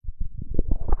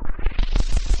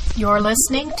You're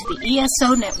listening to the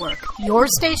ESO Network, your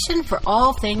station for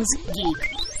all things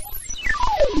geek.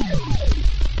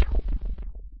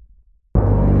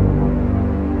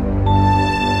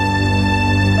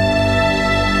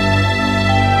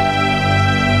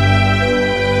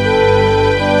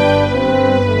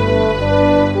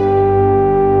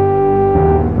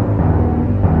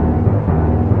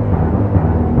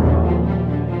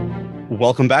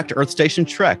 Welcome back to Earth Station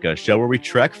Trek, a show where we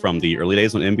trek from the early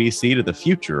days on NBC to the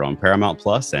future on Paramount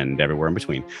Plus and everywhere in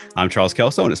between. I'm Charles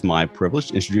Kelso, and it's my privilege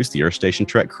to introduce the Earth Station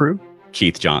Trek crew.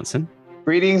 Keith Johnson.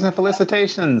 Greetings and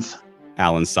felicitations.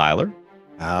 Alan Seiler.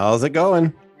 How's it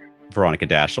going? Veronica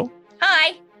Daschle.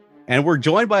 Hi. And we're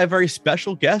joined by a very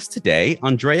special guest today,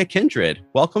 Andrea Kindred.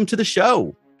 Welcome to the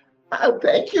show. Oh,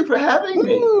 thank you for having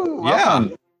me.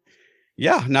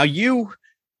 Yeah. Now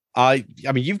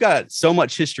you've got so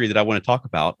much history that I want to talk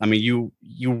about. I mean,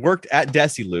 you worked at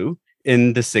Desilu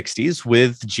in the 60s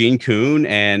with Gene Coon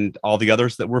and all the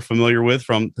others that we're familiar with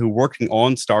who working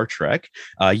on Star Trek.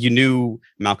 You knew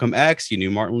Malcolm X, you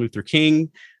knew Martin Luther King.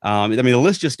 I mean, the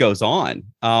list just goes on.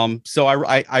 So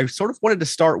I sort of wanted to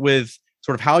start with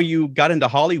sort of how you got into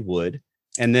Hollywood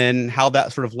and then how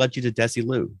that sort of led you to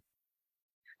Desilu.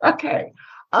 Okay.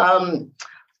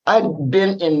 I'd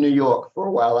been in New York for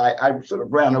a while. I sort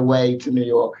of ran away to New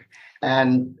York,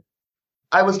 and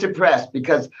I was depressed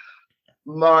because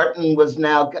Martin was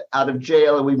now out of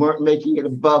jail and we weren't making it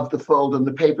above the fold in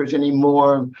the papers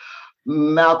anymore.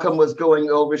 Malcolm was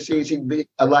going overseas.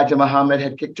 Elijah Muhammad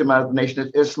had kicked him out of the Nation of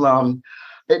Islam.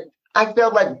 I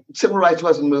felt like civil rights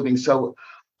wasn't moving, so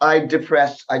I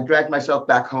dragged myself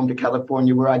back home to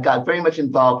California, where I got very much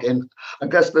involved in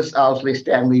Augustus Owsley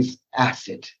Stanley's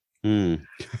Acid. Mm.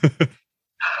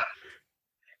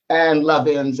 And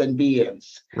love-ins and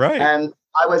be-ins. Right. And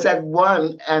I was at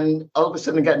one, and all of a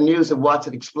sudden I got news of Watts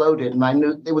had exploded, and I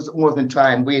knew it was more than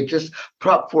time. We had just,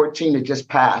 Prop 14 had just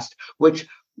passed, which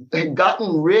had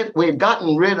gotten rid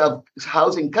of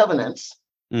housing covenants,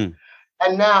 and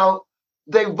now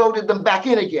they voted them back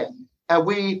in again, and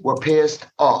we were pissed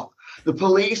off. The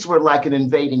police were like an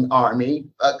invading army.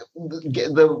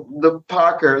 The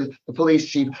Parker, the police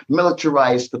chief,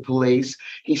 militarized the police.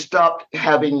 He stopped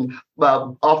having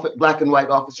black and white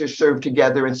officers serve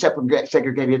together and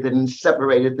segregated them and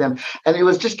separated them. And it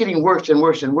was just getting worse and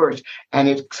worse and worse. And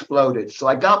it exploded. So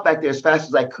I got back there as fast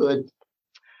as I could.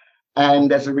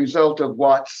 And as a result of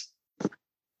Watts,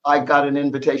 I got an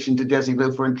invitation to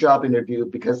Desilu for a job interview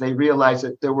because they realized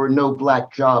that there were no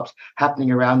black jobs happening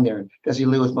around there.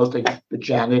 Desilu was mostly the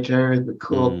janitor, the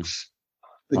cooks,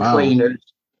 the cleaners,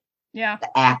 the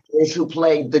actors who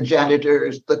played the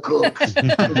janitors, the cooks.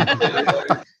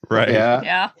 Right.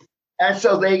 Yeah. And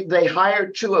so they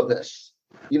hired two of us,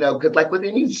 because like with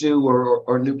any zoo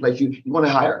or new place, you want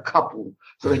to hire a couple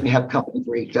so they can have company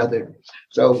for each other.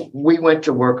 So we went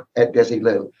to work at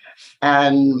Desilu.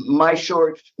 And my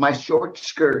short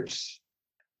skirts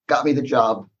got me the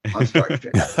job on Star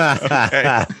Trek.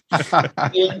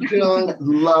 Gene Coon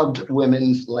loved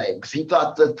women's legs. He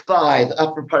thought the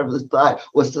upper part of the thigh,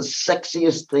 was the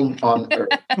sexiest thing on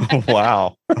earth.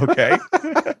 Wow. Okay.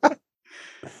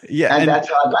 Yeah. And that's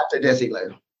how I got to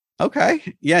Desilu.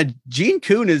 Okay. Yeah. Gene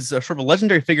Coon is sort of a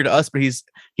legendary figure to us, but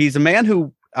he's a man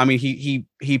who, I mean,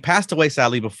 he passed away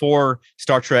sadly before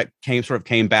Star Trek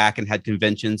came back and had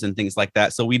conventions and things like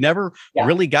that. So we never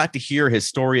really got to hear his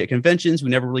story at conventions. We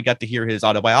never really got to hear his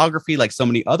autobiography like so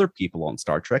many other people on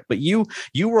Star Trek. But you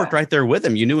worked right there with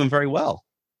him. You knew him very well.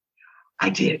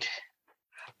 I did.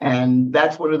 And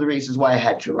that's one of the reasons why I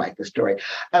had to write the story.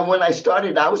 And when I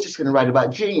started, I was just going to write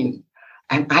about Gene.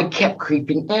 And I kept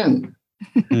creeping in.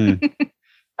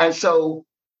 And so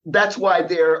that's why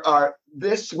there are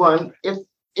this one.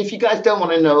 If you guys don't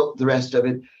want to know the rest of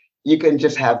it, you can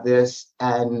just have this,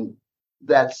 and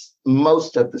that's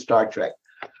most of the Star Trek.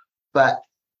 But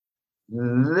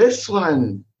this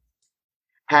one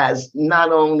has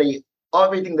not only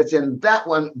everything that's in that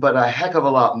one, but a heck of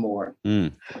a lot more.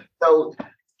 So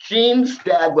Gene's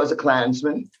dad was a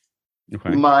Klansman.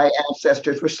 Okay. My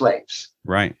ancestors were slaves.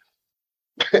 Right.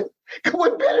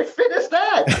 What better fit is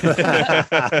that?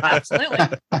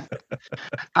 Absolutely.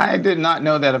 I did not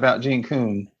know that about Gene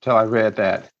Coon till I read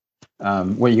that,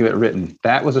 where you had written.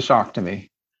 That was a shock to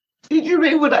me. Did you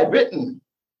read what I'd written?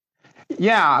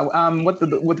 Yeah, what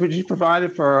you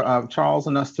provided for Charles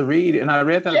and us to read, and I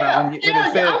read that about when it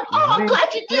said. I'm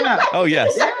glad you did. Yeah. Oh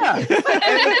yes. Yeah.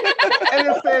 and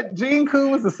it said Gene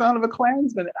Coon was the son of a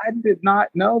Klansman. I did not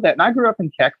know that. And I grew up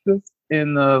in Texas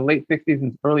in the late 60s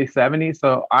and early 70s.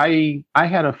 So I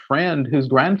had a friend whose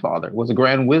grandfather was a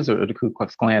Grand Wizard of the Ku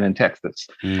Klux Klan in Texas.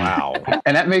 Wow.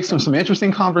 And that makes some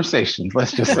interesting conversations,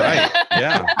 let's just say. Right.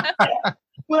 Yeah.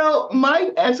 Well,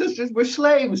 my ancestors were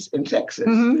slaves in Texas.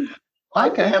 Mm-hmm. My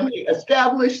Okay. family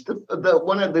established the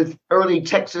one of the early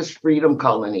Texas freedom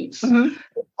colonies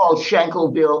called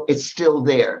Shankleville. It's still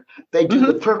there. They do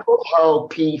the Purple Hull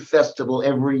Pea Festival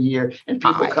every year, and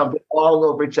people come from all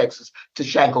over Texas to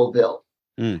Shankleville.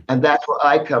 And that's where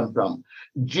I come from.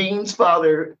 Gene's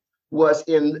father was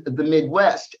in the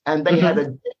Midwest, and they had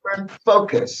a different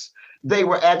focus. They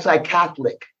were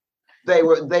anti-Catholic. They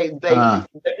weren't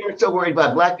so worried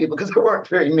about Black people because there weren't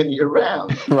very many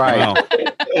around. Right. Wow.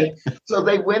 So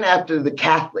they went after the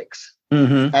Catholics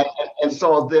and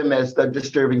saw them as the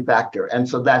disturbing factor. And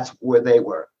so that's where they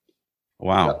were.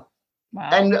 Wow. Wow.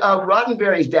 And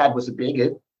Roddenberry's dad was a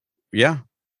bigot. Yeah.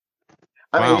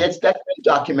 I mean, that's been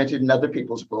documented in other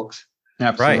people's books.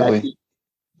 Absolutely.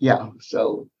 Yeah.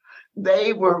 So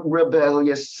they were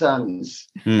rebellious sons.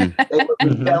 They were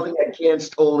rebelling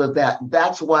against all of that.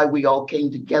 That's why we all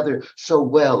came together so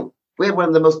well. We had one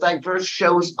of the most diverse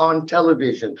shows on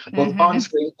television, both on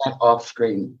screen and off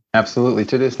screen. Absolutely.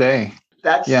 To this day.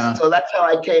 So that's how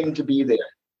I came to be there.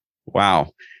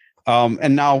 Wow.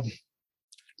 And now,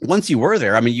 once you were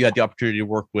there, I mean, you had the opportunity to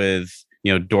work with,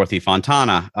 Dorothy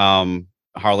Fontana,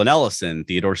 Harlan Ellison,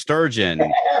 Theodore Sturgeon.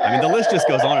 I mean, the list just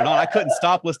goes on and on. I couldn't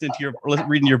stop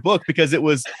reading your book because it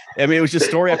was just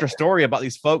story after story about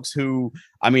these folks who,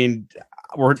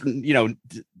 were,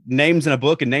 names in a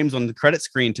book and names on the credit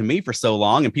screen to me for so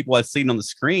long, and people I've seen on the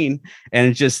screen,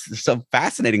 and just some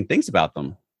fascinating things about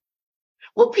them.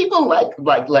 Well, people like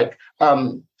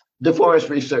DeForest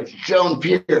Research, Joan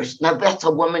Pierce. Now that's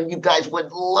a woman you guys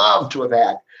would love to have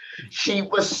had. She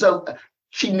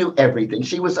knew everything.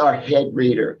 She was our head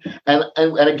reader. And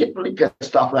I get really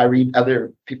pissed off when I read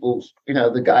other people's,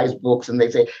 the guys' books, and they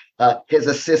say his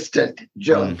assistant,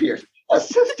 Joan Pierce.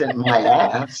 Assistant, my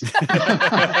ass.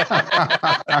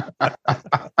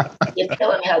 If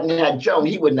Helen hadn't had Joan,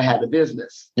 he wouldn't have had a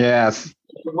business. Yes.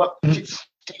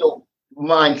 Steel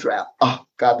mind trap. Oh,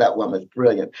 God, that woman's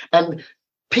brilliant. And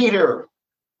Peter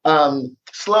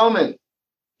Sloman,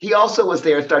 he also was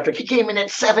there in Star Trek. He came in at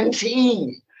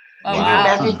 17. Oh,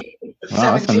 wow.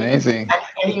 That's amazing.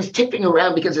 And he was tipping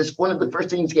around because it's one of the first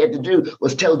things he had to do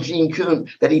was tell Gene Coon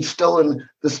that he'd stolen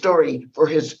the story for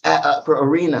his for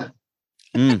Arena.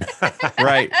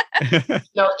 Right.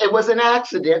 No, it was an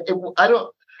accident.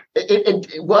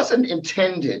 It wasn't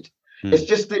intended. It's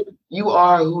just that you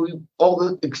are all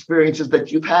the experiences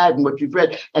that you've had and what you've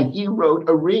read. And he wrote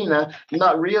Arena,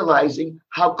 not realizing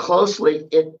how closely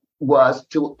it was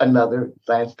to another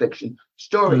science fiction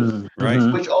story.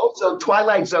 Right. Which also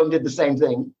Twilight Zone did the same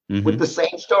thing with the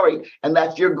same story. And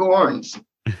that's your Gorns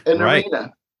in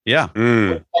Arena. Yeah.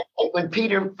 And when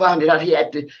Peter found it out,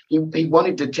 he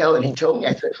wanted to tell him. He told me,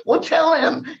 I said, well, tell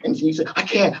him. And he said, I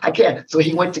can't. So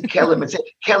he went to Kellum and said,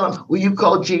 Kellum, will you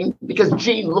call Gene? Because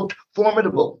Gene looked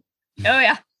formidable. Oh,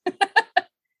 yeah.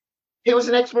 He was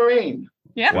an ex-Marine.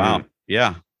 Yeah. Wow.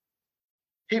 Yeah.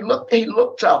 He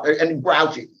looked tough and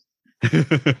grouchy.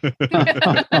 But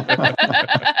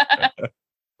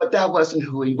that wasn't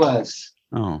who he was.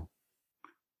 Oh.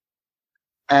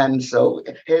 And so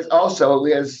his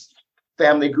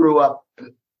family grew up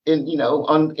in,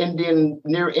 on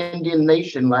near Indian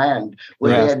Nation land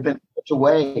where they had been put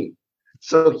away.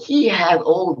 So he had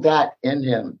all that in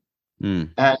him.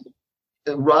 And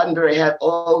Roddenberry had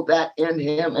all that in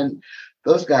him. And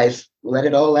those guys let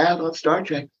it all out on Star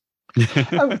Trek.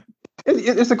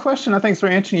 It's a question I think is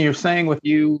very interesting. You're saying with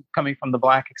you coming from the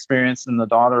Black experience and the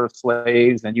daughter of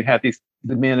slaves, and you had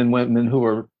the men and women who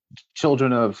were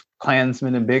children of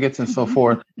Klansmen and bigots and so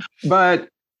forth. But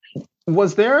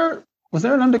was there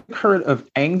an undercurrent of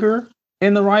anger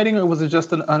in the writing, or was it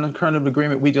just an undercurrent of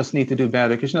agreement? We just need to do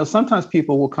better. Because sometimes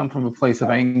people will come from a place of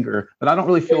anger, but I don't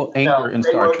really feel anger in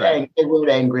Star Trek. They weren't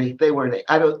angry.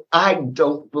 I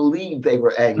don't believe they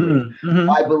were angry.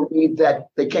 I believe that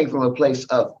they came from a place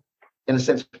of, in a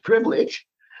sense, privilege,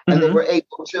 and they were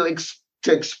able to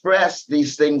express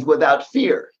these things without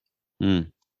fear.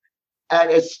 And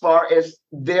as far as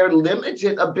their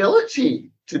limited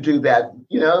ability to do that,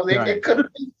 it could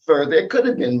have been further, it could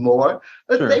have been more,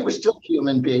 but they were still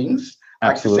human beings.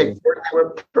 Absolutely. Like I say, they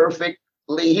were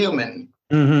perfectly human.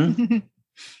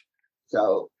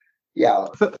 So, yeah.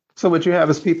 So what you have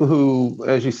is people who,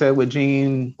 as you said, with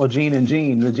Gene and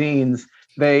Gene, the Genes,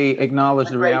 they acknowledge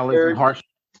the realities and harsh.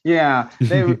 Yeah,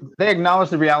 they acknowledge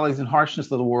the realities and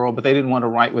harshness of the world, but they didn't want to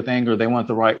write with anger. They wanted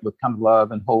to write with kind of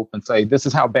love and hope and say, this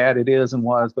is how bad it is and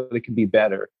was, but it can be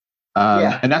better.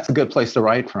 And that's a good place to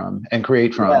write from and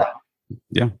create from.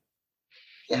 Yeah,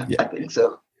 I think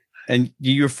so. And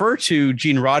you refer to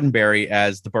Gene Roddenberry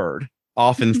as the bird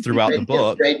often throughout the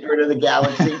book. Great bird of the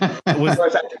galaxy. Of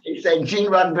course, I keep saying Gene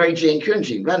Roddenberry, Gene Coon,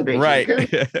 Gene Roddenberry. Right. Gene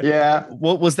Coon. Yeah.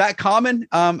 Well, was that common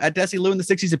at Desilu in the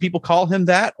 60s? Did people call him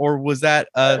that? Or was that...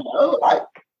 I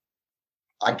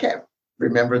can't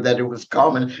remember that it was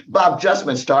common. Bob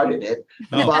Justman started it.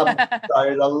 Oh. Bob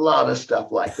started a lot of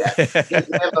stuff like that. His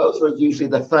memos were usually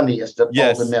the funniest of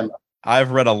all the memos.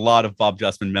 I've read a lot of Bob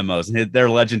Justman memos, and they're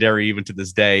legendary even to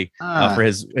this day for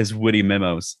his witty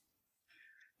memos.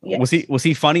 Yes. Was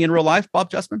he funny in real life, Bob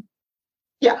Justman?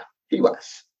 Yeah, he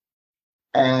was.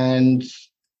 And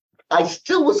I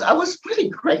was pretty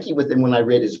cranky with him when I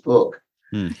read his book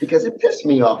because it pissed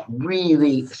me off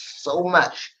really so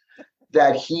much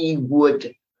that he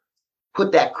would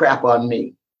put that crap on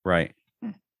me. Right.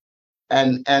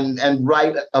 And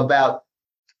write about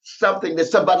something that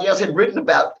somebody else had written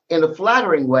about in a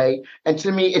flattering way. And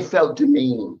to me, it felt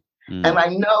demeaning. And I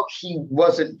know he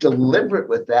wasn't deliberate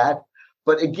with that.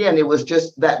 But again, it was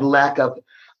just that lack of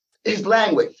his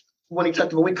language. When he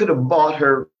talked about, we could have bought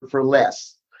her for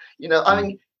less. I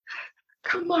mean,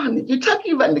 come on. You're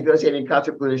talking about negotiating a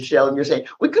contract with Michelle, and you're saying,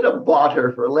 we could have bought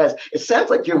her for less. It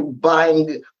sounds like you're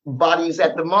buying bodies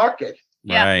at the market.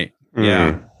 Yeah. Right.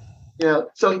 Yeah.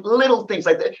 So little things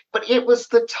like that. But it was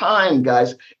the time,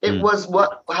 guys. It was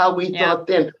how we thought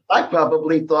then. I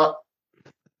probably thought,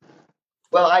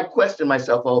 well, I questioned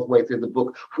myself all the way through the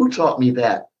book. Who taught me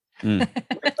that?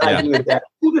 That?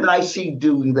 Who did I see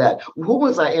doing that? Who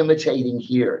was I imitating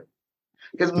here?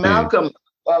 Because Malcolm,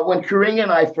 when Kuringa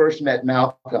and I first met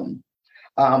Malcolm,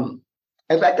 in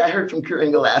fact, I heard from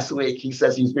Kuringa last week. He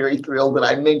says he's very thrilled that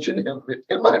I mentioned him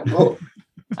in my book.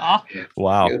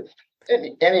 Wow.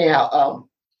 Anyhow,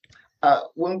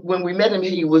 when we met him,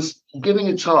 he was giving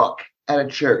a talk at a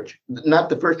church. Not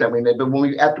the first time we met, but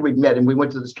after we met him, we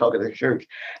went to this talk at the church,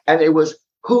 and it was,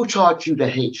 who taught you to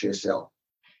hate yourself?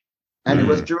 And it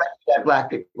was directed at Black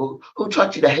people. Who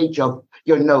taught you to hate your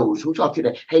nose? Who taught you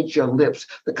to hate your lips,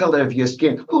 the color of your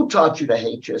skin? Who taught you to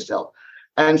hate yourself?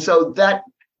 And so that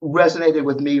resonated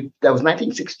with me. That was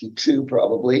 1962,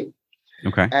 probably.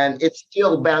 Okay. And it's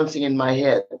still bouncing in my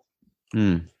head.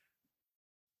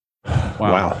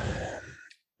 Wow.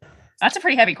 That's a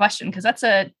pretty heavy question, because that's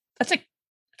a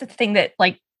thing that,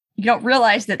 like, you don't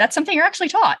realize that's something you're actually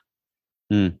taught.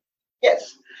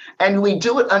 Yes. And we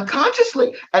do it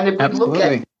unconsciously. And if we look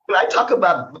at, when I talk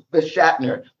about the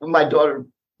Shatner, my daughter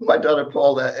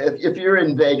Paula, if you're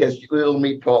in Vegas, you'll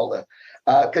meet Paula,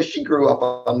 because she grew up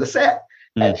on the set.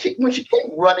 And when she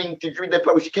came running to read that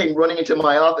poem, she came running into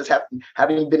my office,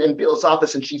 having been in Bill's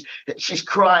office, and she's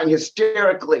crying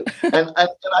hysterically. And I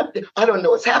don't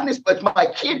know what's happening, but my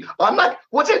kid, I'm like,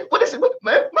 what is it?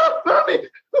 Mommy,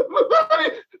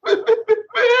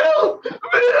 Bill.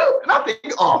 And I'm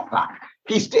thinking, oh, fuck,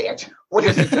 he's dead. What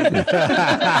is it?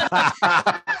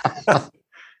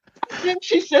 And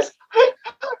she says,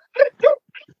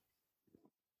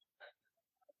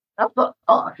 I thought,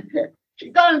 oh, shit. She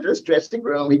got into his dressing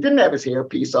room. He didn't have his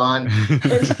hairpiece on.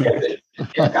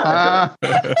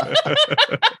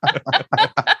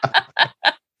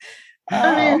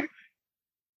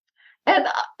 And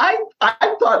I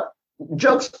thought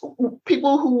jokes,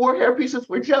 people who wore hairpieces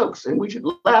were jokes, and we should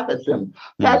laugh at them.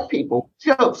 Fat people,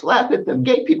 jokes, laugh at them.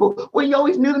 Gay people, well, you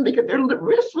always knew them because their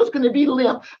wrist was going to be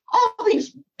limp. All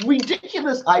these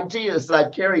ridiculous ideas that I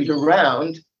carried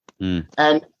around.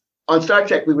 And on Star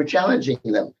Trek, we were challenging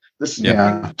them.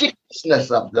 The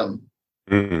ridiculousness of them.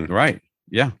 Right.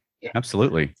 Yeah.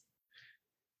 Absolutely.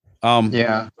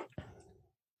 Were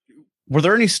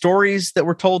there any stories that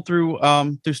were told through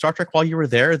Star Trek while you were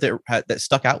there that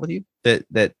stuck out with you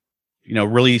that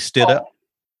really stood up?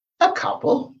 A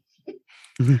couple.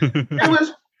 It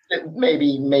was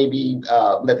maybe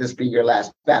Let This Be Your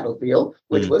Last Battlefield,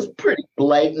 which was pretty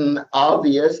blatant,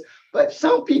 obvious, but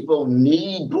some people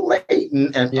need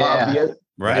blatant and obvious.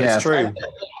 Right. That's true.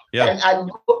 And I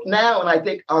look now and I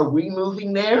think, are we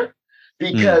moving there?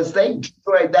 Because they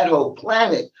destroyed that whole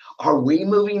planet. Are we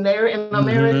moving there in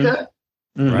America?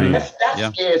 Right.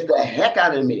 That scares the heck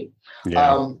out of me.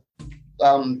 Yeah.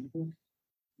 I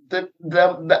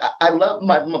love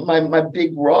my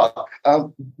big rock,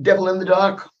 Devil in the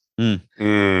Dark.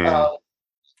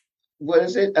 What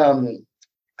is it?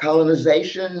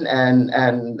 Colonization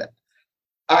and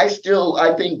I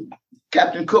think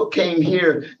Captain Cook came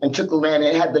here and took the land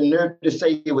and had the nerve to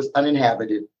say it was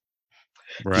uninhabited.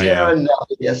 Right. Terra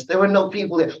Nullius. There were no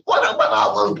people there. What about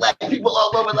all those black people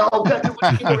all over the whole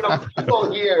country? There were no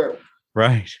people here.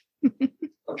 Right.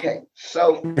 Okay,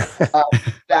 so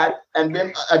that, and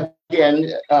then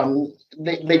again,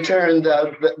 they turned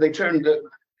the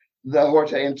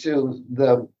Horta into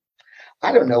the,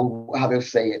 I don't know how to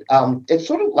say it. It's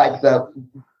sort of like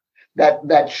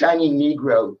that shiny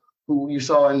Negro who you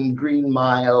saw in Green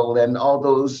Mile and all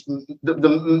those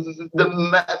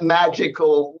the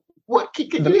magical. What can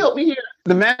you help me here?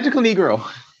 The magical Negro.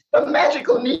 The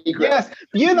magical Negro. Yes.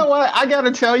 You know what? I got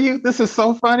to tell you, this is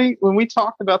so funny. When we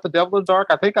talked about The Devil in the Dark,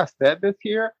 I think I said this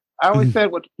here. I always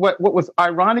said what was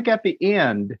ironic at the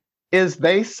end is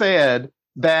they said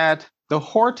that the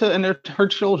Horta and her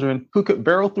children who could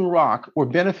burrow through rock were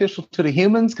beneficial to the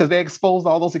humans because they exposed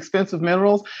all those expensive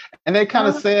minerals. And they kind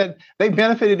of said they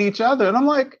benefited each other. And I'm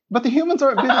like, but the humans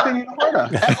aren't benefiting the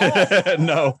Horta.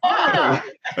 No.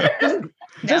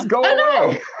 Just go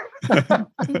away.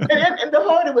 and the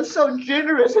Horta was so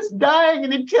generous. It's dying,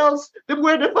 and it tells them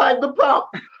where to find the pump.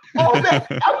 All that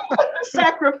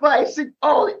sacrificing.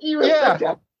 Oh, you were such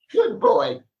a good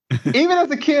boy. Even as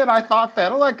a kid, I thought that.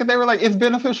 They were like, it's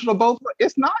beneficial to both.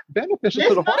 It's not beneficial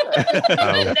to the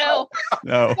Horta.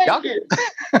 No.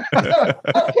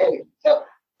 Okay, so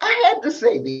I had to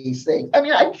say these things. I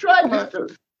mean, I tried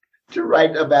to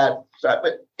write about,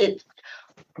 but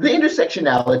the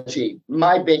intersectionality,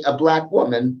 my being a black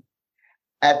woman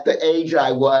at the age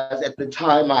I was, at the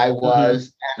time I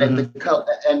was, and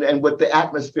what the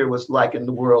atmosphere was like in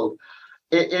the world,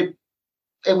 it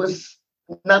was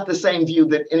not the same view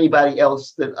that anybody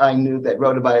else that I knew that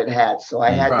wrote about it had. So I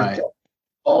had to tell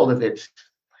all of it.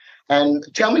 And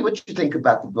tell me what you think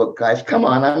about the book, guys. Come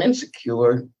on, I'm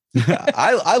insecure.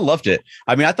 I loved it.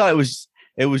 I mean, I thought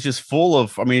it was just full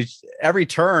of, I mean, every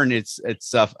turn, it's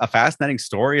a fascinating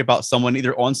story about someone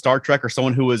either on Star Trek or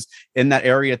someone who was in that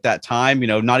area at that time,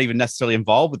 not even necessarily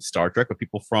involved with Star Trek, but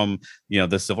people from,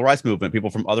 the civil rights movement, people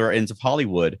from other ends of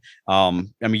Hollywood. I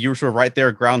mean, you were sort of right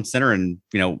there, ground center in,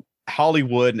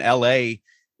 Hollywood and LA,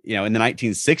 in the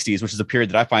 1960s, which is a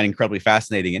period that I find incredibly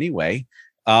fascinating anyway.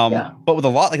 But with a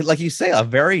lot, like you say, a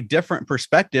very different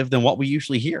perspective than what we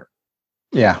usually hear.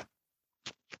 Yeah,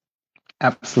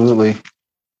 absolutely.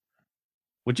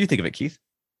 What do you think of it, Keith?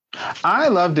 I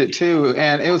loved it too,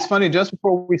 and it was funny. Just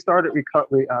before we started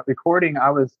recording, I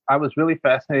was really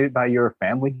fascinated by your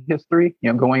family history.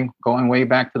 Going way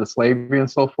back to the slavery and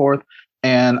so forth.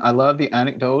 And I love the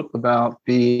anecdote about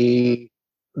the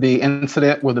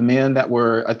incident where the men that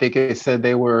were, I think it said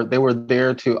they were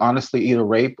there to honestly either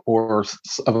rape or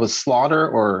of a slaughter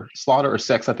or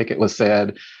sex, I think it was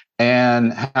said,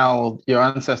 and how your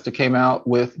ancestor came out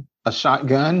with a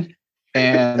shotgun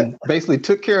and basically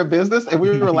took care of business. And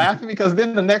we were laughing because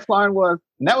then the next line was,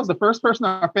 and that was the first person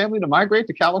in our family to migrate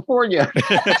to California.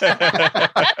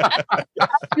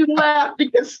 You laugh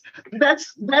because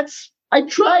that's I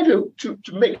try to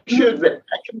make sure that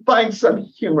I can find some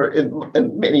humor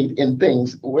in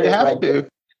things. You have to.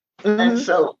 And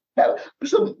so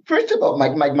first of all,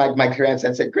 my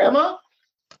grandson said, "Grandma,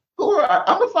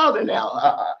 I'm a father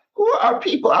now. Who are our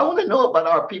people? I want to know about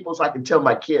our people so I can tell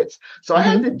my kids." So I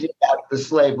had to dig out the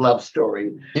slave love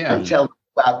story and tell them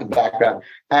about the background.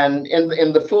 And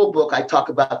in the full book, I talk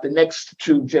about the next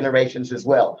two generations as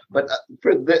well. But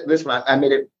for this one, I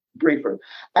made it briefer.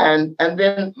 And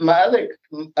then my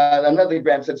another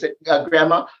grandson said,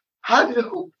 "Grandma,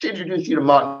 who introduced you to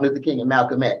Martin Luther King and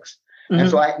Malcolm X?" And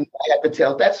so I had to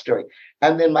tell that story.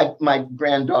 And then my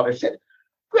granddaughter said,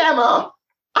 "Grandma,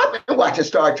 I've been watching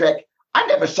Star Trek. I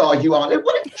never saw you on it.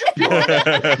 What did you do?"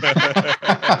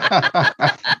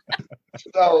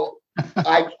 So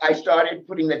I started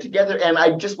putting that together, and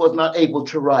I just was not able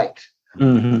to write.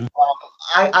 I'm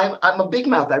a big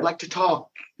mouth. I like to talk.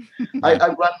 I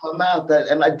run my mouth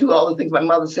and I do all the things my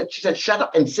mother said. She said, "Shut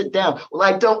up and sit down." Well,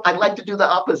 I don't. I like to do the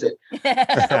opposite.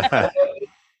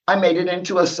 I made it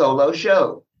into a solo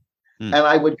show. And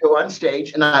I would go on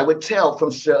stage and I would tell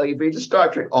from slavery to Star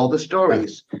Trek all the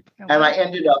stories. And I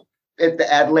ended up at the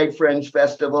Adelaide Fringe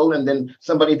Festival. And then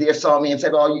somebody there saw me and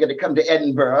said, "Oh, you're going to come to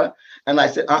Edinburgh." And I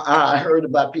said, I heard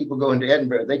about people going to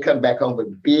Edinburgh. They come back home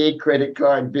with big credit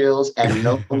card bills and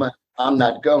no money. I'm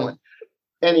not going.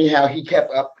 Anyhow, he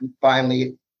kept up and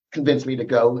finally convinced me to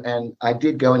go. And I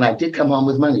did go, and I did come home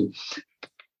with money.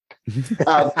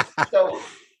 So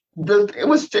it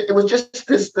was just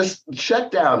this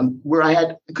shutdown where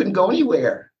I couldn't go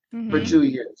anywhere for 2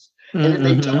 years. And if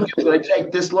they told me it was going to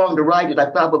take this long to write it, I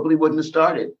probably wouldn't have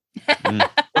started.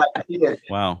 But I did.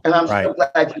 Wow! And I'm so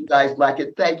glad you guys like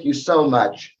it. Thank you so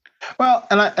much. Well,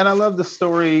 and I love the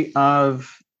story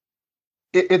of.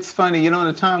 It's funny, at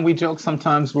the time we joke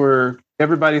sometimes where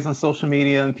everybody's on social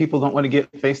media and people don't want to get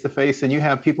face to face. And you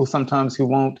have people sometimes who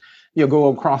won't, go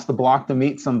across the block to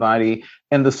meet somebody.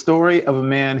 And the story of a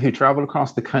man who traveled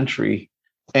across the country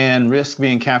and risked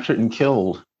being captured and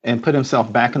killed and put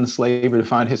himself back into slavery to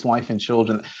find his wife and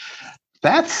children.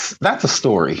 That's a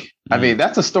story. I mean,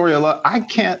 that's a story. I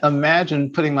can't imagine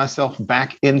putting myself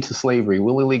back into slavery,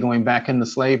 willingly going back into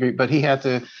slavery. But he had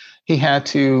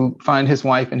to find his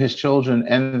wife and his children,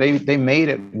 and they made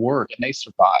it work, and they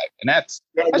survived. And that's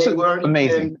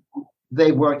amazing.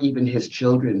 They weren't even his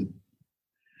children,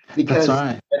 because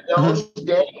right. in those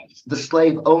days, the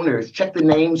slave owners, check the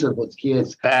names of those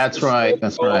kids. That's right.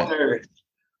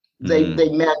 They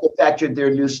manufactured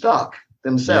their new stock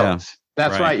themselves. Yeah.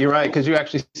 That's right. You're right. Because you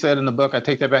actually said in the book, I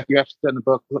take that back. You actually said in the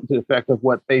book to the effect of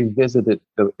what they visited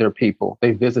their people.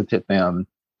 They visited them.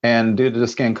 And due to the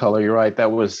skin color, you're right.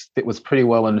 It was pretty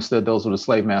well understood. Those were the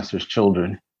slave master's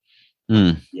children.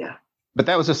 Yeah. But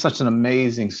that was just such an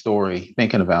amazing story,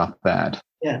 thinking about that.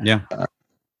 Yeah.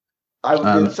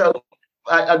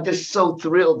 I'm just so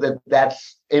thrilled that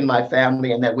that's in my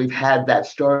family and that we've had that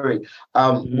story.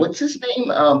 What's his name?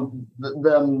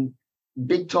 The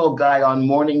big tall guy on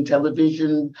morning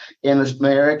television in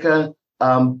America,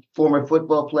 former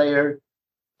football player.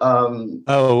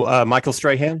 Michael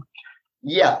Strahan.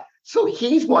 Yeah, so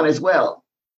he's one as well.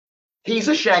 He's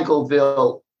a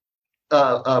Shankleville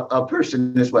a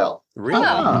person as well. Really?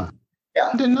 Yeah,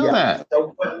 I didn't know that.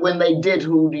 So when they did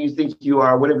 "Who Do You Think You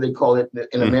Are," whatever they call it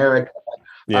in America,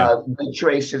 they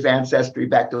traced his ancestry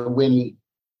back to Winnie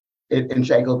in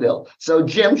Shankleville. So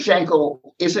Jim Shankle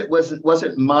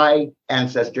wasn't my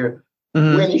ancestor.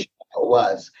 Winnie Shankle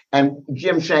was, and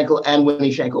Jim Shankle and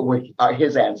Winnie Shankle are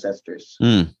his ancestors.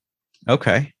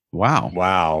 Okay.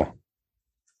 Wow.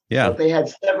 Yeah. But they had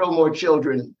several more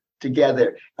children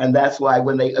together, and that's why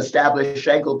when they established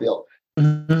Shankleville,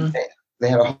 they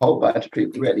had a whole bunch of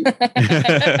people ready.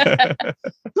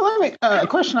 So a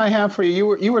question I have for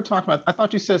you. You were talking about, I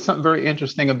thought you said something very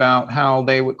interesting about how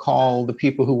they would call the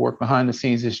people who work behind the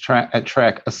scenes as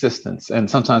track assistants. And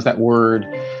sometimes that word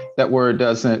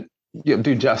doesn't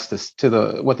do justice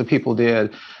to what the people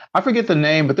did. I forget the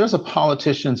name, but there's a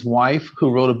politician's wife who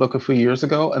wrote a book a few years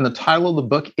ago. And the title of the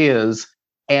book is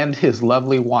 "And His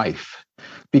Lovely Wife,"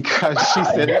 because she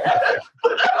said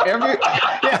everywhere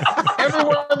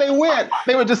they went,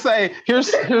 they would just say, here's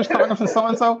Congressman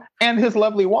so-and-so and his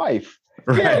lovely wife.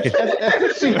 Right.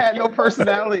 She had no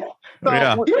personality.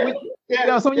 So,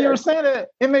 so when you were saying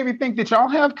it made me think that y'all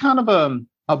have kind of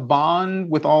a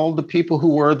bond with all the people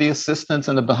who were the assistants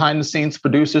and the behind the scenes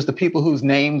producers, the people whose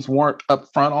names weren't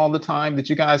up front all the time, that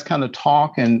you guys kind of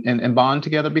talk and bond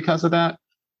together because of that?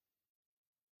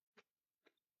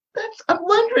 I'm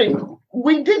wondering.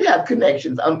 We did have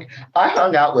connections. I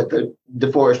hung out with the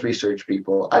DeForest research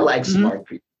people. I like smart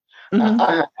people. I hung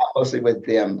out mostly with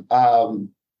them.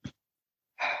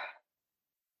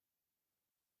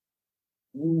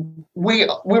 We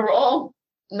were all,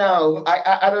 no,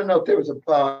 I don't know if there was a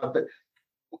bond, but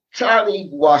Charlie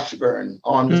Washburn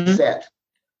on the set,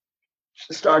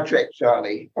 Star Trek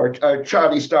Charlie, or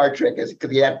Charlie Star Trek, because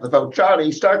he had the phone,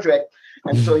 Charlie Star Trek.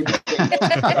 And so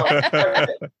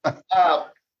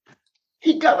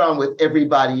he got on with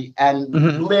everybody and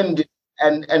blended,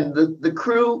 and the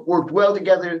crew worked well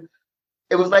together.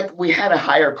 It was like we had a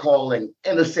higher calling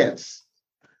in a sense.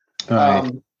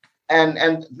 Right.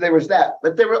 And there was that.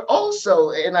 But there were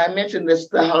also, and I mentioned this,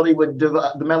 the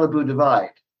Malibu Divide.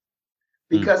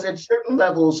 Because at certain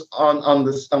levels on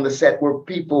the set were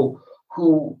people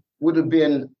who would have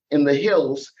been in the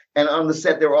hills, and on the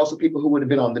set there were also people who would have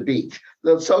been on the beach.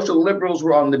 The social liberals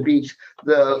were on the beach.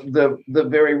 The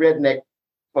very redneck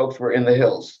folks were in the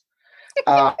hills.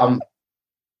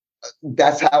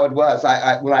 That's how it was.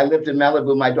 When I lived in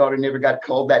Malibu, my daughter never got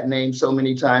called that name so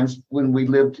many times when we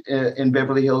lived in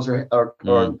Beverly Hills or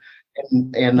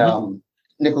in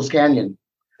Nichols Canyon.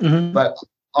 But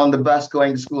on the bus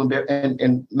going to school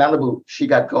in Malibu, she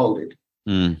got called it.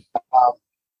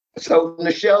 So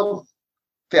Nichelle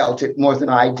felt it more than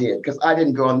I did, because I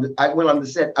didn't go I went on the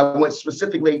set. I went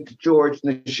specifically to George,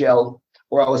 Nichelle,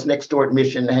 where I was next door at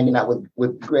Mission hanging out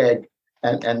with Greg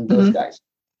and those guys.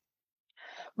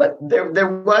 But there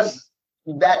was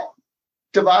that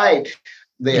divide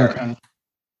there,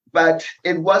 but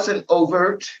it wasn't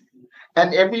overt.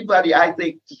 And everybody, I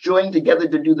think, joined together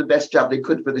to do the best job they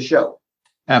could for the show.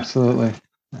 Absolutely.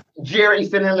 Jerry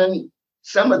Finnerman,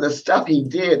 some of the stuff he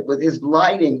did with his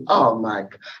lighting, oh my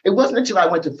God. It wasn't until I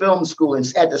went to film school and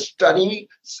had to study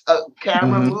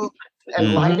camera movement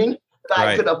and lighting that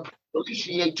I could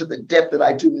appreciate to the depth that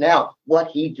I do now what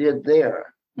he did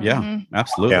there. Yeah,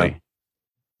 absolutely.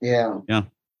 Yeah.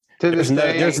 To this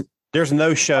day, There's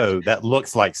no show that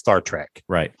looks like Star Trek.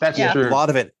 Right. That's Yeah. A true. lot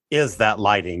of it is that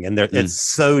lighting, and it's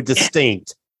so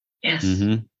distinct. Yes.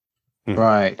 Mm-hmm.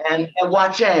 Right. And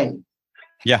Wachang.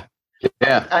 Yeah.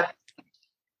 I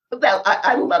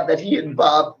love that he and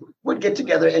Bob would get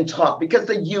together and talk because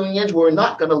the unions were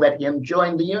not going to let him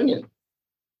join the union.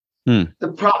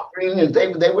 The prop unions,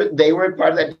 they were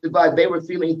part of that divide. They were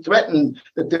feeling threatened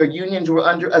that their unions were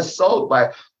under assault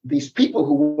by these people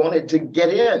who wanted to get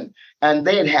in, and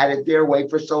they had it their way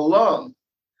for so long.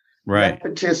 Right.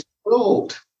 Nepotism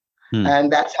ruled.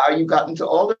 And that's how you got into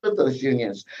all of those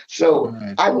unions. So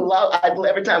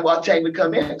every time Walt Chang would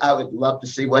come in, I would love to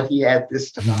see what he had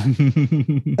this time.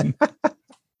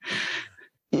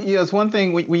 Yeah, it's one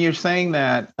thing when you're saying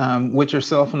that with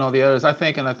yourself and all the others, I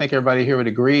think everybody here would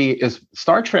agree, is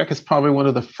Star Trek is probably one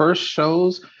of the first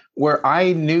shows where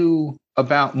I knew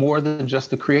about more than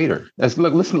just the creator.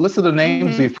 Listen to the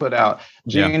names we've put out: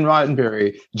 Gene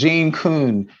Roddenberry, Gene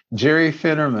Kuhn, Jerry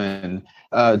Finnerman,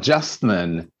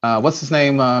 Justman, what's his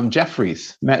name?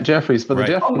 Jeffries, Matt Jeffries for the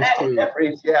Jeffries crew.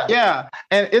 Jeffries, yeah.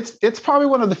 And it's probably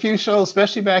one of the few shows,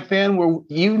 especially back then, where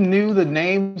you knew the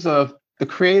names of the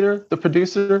creator, the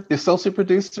producer, the associate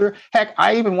producer. Heck,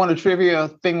 I even won a trivia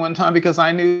thing one time because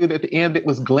I knew that at the end it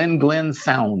was Glenn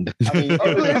Sound. I mean,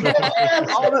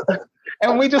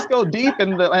 and we just go deep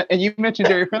in and you mentioned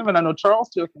Jerry Finnerman. I know Charles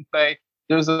still can say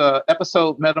there's a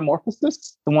episode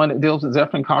Metamorphosis, the one that deals with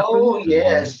Zephyrine Cochrane. Oh,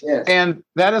 yes. And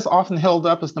that is often held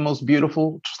up as the most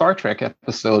beautiful Star Trek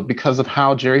episode because of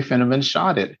how Jerry Finnerman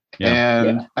shot it. Yeah.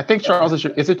 And I think Charles I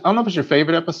don't know if it's your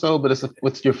favorite episode, but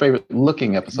what's your favorite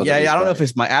looking episode? Yeah, I don't know if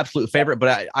it's my absolute favorite,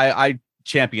 but I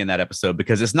champion that episode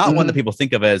because it's not one that people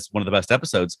think of as one of the best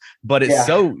episodes, but it's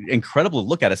so incredible to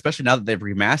look at, especially now that they've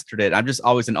remastered it. I'm just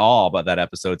always in awe about that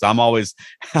episode. So I'm always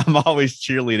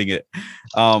cheerleading it.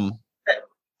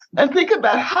 And think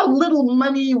about how little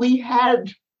money we had.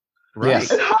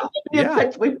 Right. And how many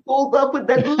effects we pulled up with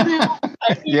that little budget.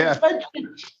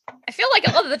 I feel like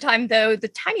a lot of the time, though, the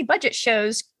tiny budget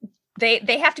shows,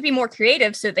 they have to be more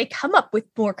creative, so they come up with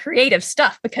more creative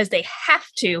stuff because they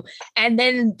have to. And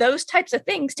then those types of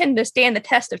things tend to stand the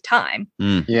test of time.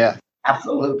 Yeah.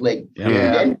 Absolutely.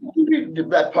 Yeah. And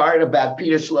that part about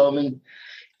Peter Sloman,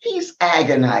 he's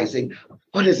agonizing.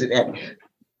 What is it, Ed?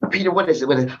 Peter, what is it?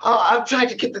 Oh, I'm trying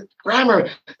to get the grammar,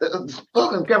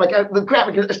 the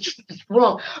grammar, it's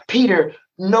wrong. Peter,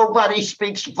 nobody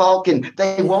speaks Vulcan.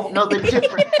 They won't know the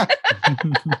difference.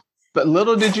 But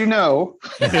little did you know.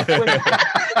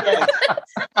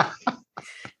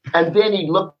 And then he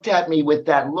looked at me with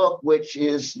that look, which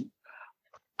is,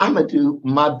 I'm going to do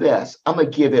my best. I'm going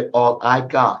to give it all I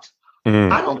got.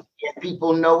 I don't care if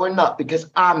people know or not, because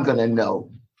I'm going to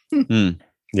know.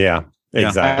 Yeah,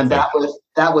 exactly. And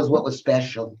that was what was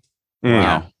special.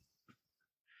 Wow.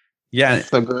 Yeah.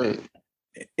 So great.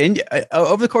 And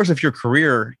over the course of your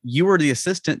career, you were the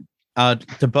assistant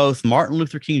to both Martin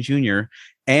Luther King Jr.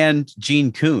 and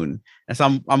Gene Kuhn. And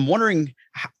so I'm wondering,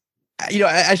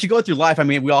 as you go through life, I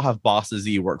mean, we all have bosses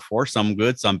that you work for, some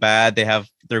good, some bad. They have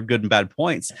their good and bad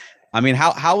points. I mean,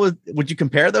 how would you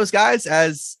compare those guys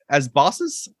as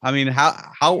bosses? I mean,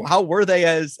 how were they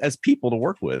as people to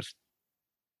work with?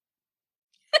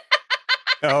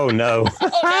 Oh no.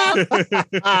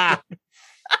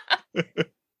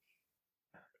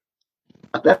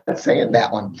 That's saying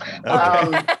that one.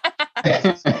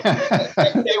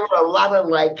 They were a lot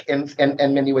alike in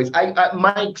many ways.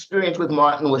 My experience with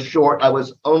Martin was short. I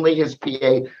was only his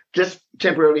PA, just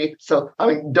temporarily. So I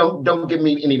mean, don't give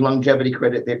me any longevity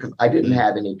credit there because I didn't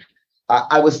have any.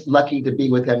 I was lucky to be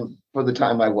with him for the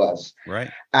time I was. Right.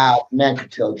 Man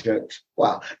could tell jokes.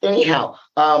 Wow. Anyhow,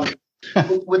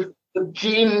 with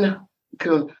Gene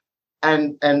Kuhn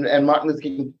and Martin Luther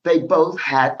King, they both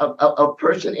had a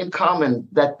person in common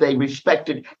that they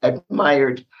respected,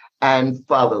 admired, and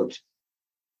followed.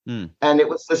 And it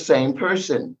was the same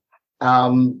person.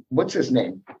 What's his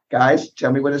name? Guys,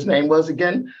 tell me what his name was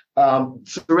again.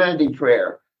 Serenity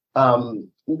Prayer.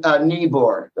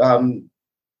 Niebuhr.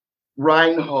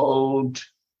 Reinhold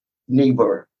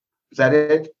Niebuhr. Is that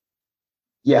it?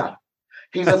 Yeah.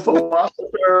 He's a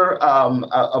philosopher,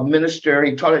 a minister.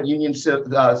 He taught at Union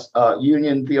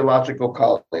Theological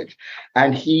College.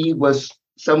 And he was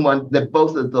someone that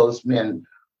both of those men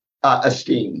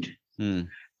esteemed.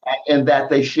 And that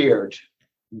they shared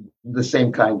the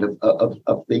same kind of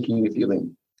thinking and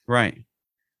feeling. Right.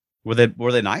 Were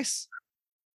they nice?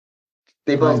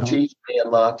 They both teased me a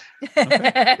lot.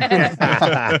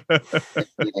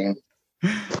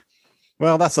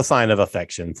 Well, that's a sign of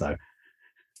affection, so.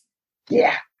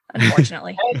 Yeah.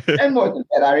 Unfortunately. and more than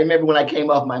that, I remember when I came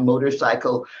off my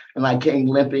motorcycle and I came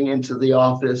limping into the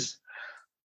office.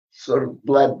 sort of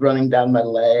blood running down my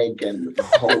leg and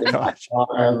holding my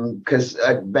arm because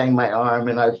I banged my arm,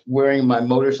 and I was wearing my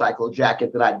motorcycle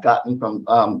jacket that I'd gotten from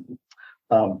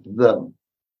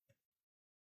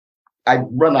I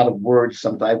run out of words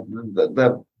sometimes.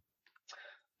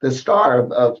 The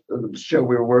star of the show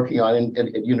we were working on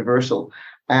at Universal,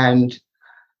 and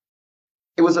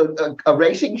it was a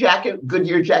racing jacket,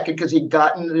 Goodyear jacket, because he'd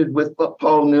gotten it with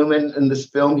Paul Newman in this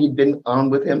film he'd been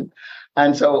on with him,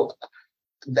 and so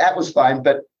that was fine.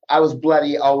 But I was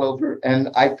bloody all over, and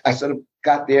I sort of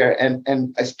got there,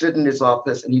 and I stood in his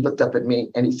office, and he looked up at me,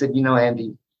 and he said,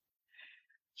 Andy,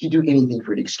 you do anything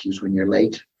for an excuse when you're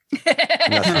late.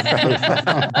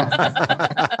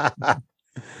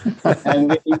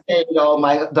 And he paid all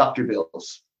my doctor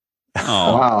bills.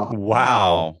 Oh,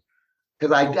 Wow.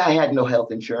 Because I had no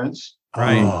health insurance.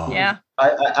 Right. Oh. Yeah.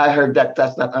 I heard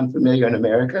that's not unfamiliar in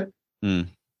America. Mm.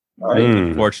 All right.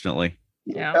 Unfortunately.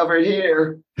 Yeah. Over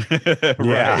here.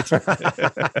 Yeah.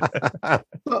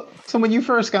 So when you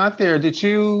first got there, did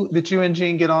you and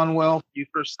Gene get on well when you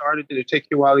first started? Did it take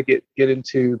you a while to get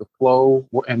into the flow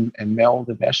and meld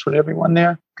the mesh with everyone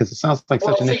there? Because it sounds like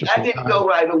such an interesting I didn't time. go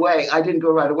right away. I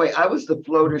was the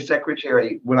floater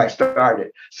secretary when I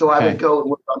started. So I would go and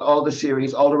work on all the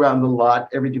series, all around the lot,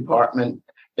 every department,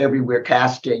 everywhere,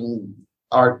 casting,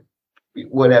 art,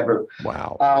 whatever.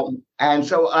 Wow. And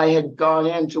so I had gone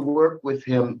in to work with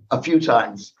him a few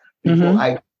times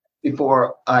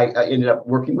before I ended up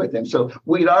working with him. So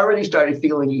we'd already started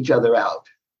feeling each other out.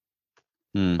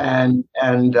 And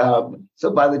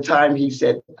so by the time he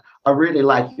said, I really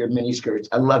like your mini skirts,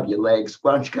 I love your legs,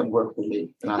 why don't you come work for me?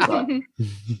 And I thought,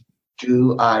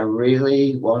 do I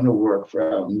really want to work for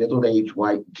a middle-aged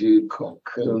white dude called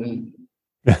Coon?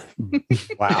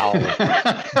 Wow.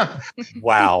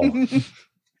 Wow. And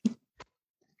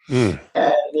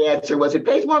the answer was, it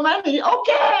pays more money.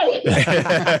 Okay.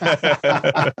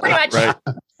 Pretty much. Right.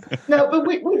 No, but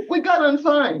we got on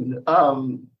fine.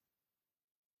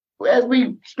 As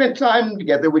we spent time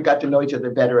together, we got to know each other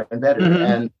better and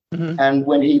better. And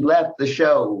when he left the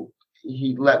show,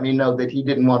 he let me know that he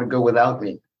didn't want to go without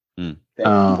me. That he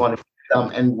wanted to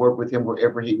come and work with him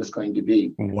wherever he was going to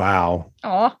be. Wow.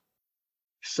 Aw.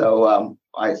 So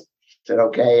I said,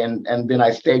 okay. And then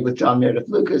I stayed with John Meredith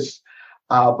Lucas.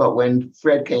 But when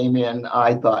Fred came in,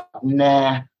 I thought,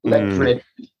 nah, let Fred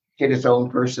get his own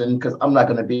person, because I'm not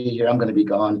going to be here. I'm going to be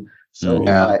gone. So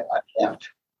I left.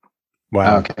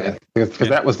 Wow. Okay, because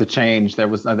that was the change. There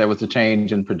was the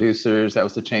change in producers. That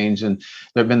was the change, and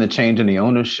there had been the change in the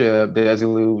ownership.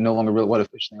 Desilu no longer really what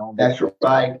officially owned. That's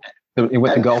right. It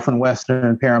went to Gulf and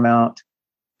Western, Paramount.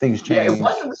 Things changed. Yeah, it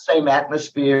wasn't the same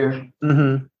atmosphere.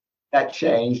 That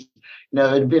changed. It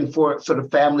had been sort of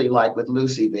family-like with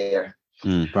Lucy there.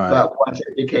 Right. But once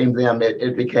it became them,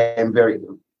 it became very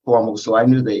formal. So I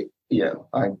knew I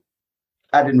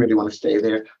didn't really want to stay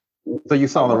there. So you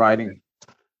saw the writing.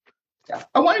 Yeah.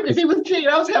 I wanted to be with Gene.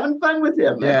 I was having fun with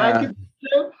him. Yeah. And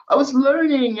I was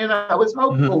learning, and I was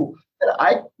hopeful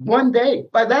that one day,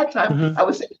 by that time, I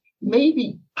was saying,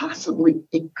 maybe, possibly,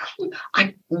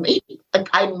 I might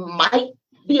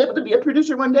be able to be a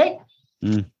producer one day.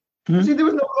 See, there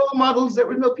was no role models. There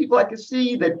were no people I could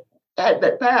see that had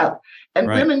that path. And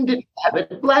women didn't have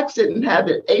it. Blacks didn't have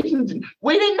it. Asians didn't.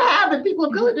 We didn't have it. People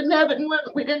of color didn't have it. And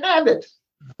we didn't have it.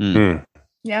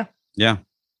 Yeah. Yeah.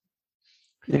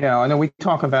 Yeah, I know we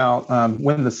talk about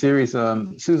when the series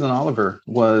Susan Oliver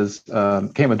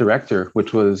became a director,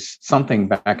 which was something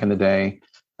back in the day.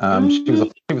 She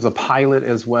was a pilot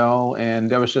as well, and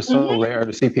that was just so rare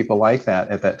to see people like that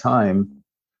at that time.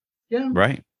 Yeah.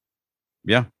 Right.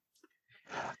 Yeah.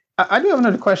 I do have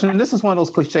another question, and this is one of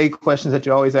those cliche questions that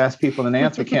you always ask people, and the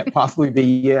answer can't possibly be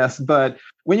yes. But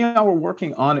when you all were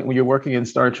working on it, when you're working in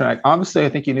Star Trek, obviously I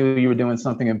think you knew you were doing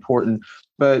something important.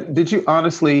 But did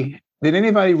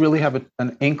anybody really have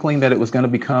an inkling that it was going to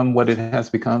become what it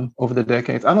has become over the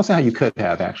decades? I don't see how you could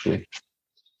have, actually.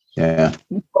 Yeah.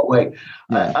 But wait,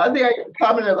 I think I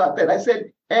commented about that. I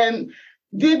said, and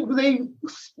did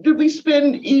we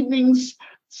spend evenings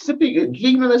sipping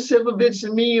Gene Milosevich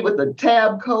and me with a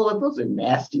Tab Cola? Those are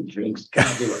nasty drinks.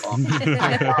 God, they were awful.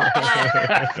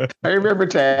 I remember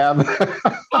Tab.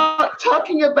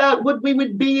 Talking about what we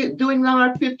would be doing on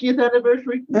our 50th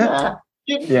anniversary. Nah.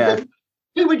 Yeah.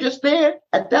 We were just there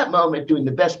at that moment doing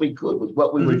the best we could with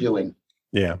what we were doing.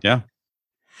 Yeah. Yeah.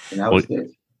 And that was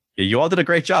it. Yeah, you all did a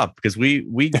great job, because we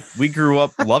grew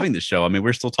up loving the show. I mean,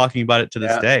 we're still talking about it to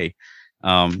this day.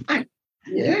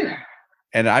 Yeah.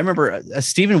 And I remember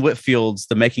Stephen Whitfield's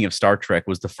The Making of Star Trek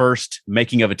was the first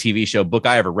making of a TV show book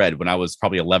I ever read when I was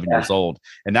probably 11 years old.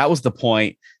 And that was the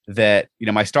point that,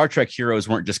 my Star Trek heroes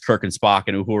weren't just Kirk and Spock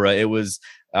and Uhura. It was,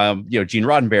 Gene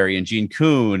Roddenberry and Gene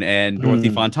Kuhn and Dorothy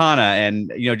Fontana,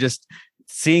 and, just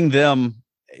seeing the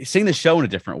show in a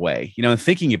different way, and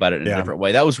thinking about it in a different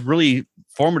way. That was really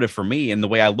formative for me in the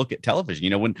way I look at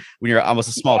television. When you're almost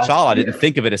a small child, I didn't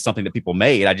think of it as something that people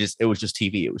made. It was just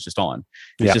TV. It was just on.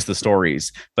 It's just the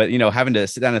stories. But, having to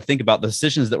sit down and think about the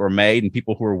decisions that were made and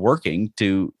people who were working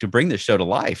to bring this show to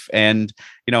life. And,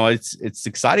 it's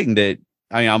exciting that,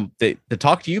 to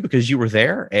talk to you because you were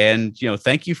there, and,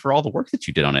 thank you for all the work that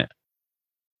you did on it.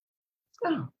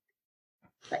 Oh,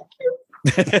 thank you.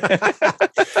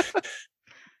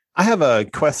 I have a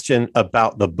question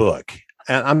about the book.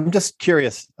 And I'm just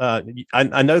curious.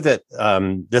 I know that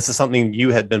this is something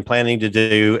you had been planning to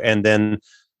do, and then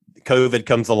COVID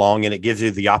comes along and it gives you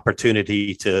the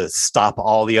opportunity to stop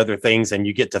all the other things and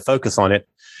you get to focus on it.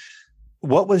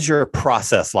 What was your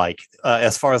process like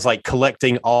as far as like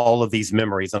collecting all of these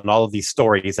memories and all of these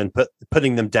stories and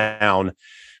putting them down?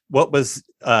 What was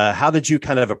how did you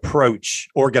kind of approach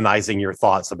organizing your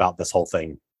thoughts about this whole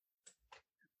thing?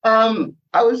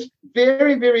 I was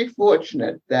very, very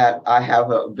fortunate that I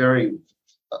have a very,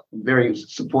 very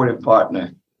supportive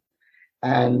partner.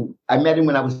 And I met him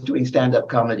when I was doing stand-up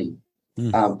comedy.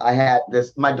 I had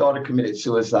my daughter committed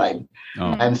suicide.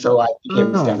 And so I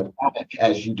became a stand-up comic,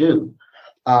 as you do.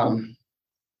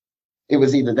 It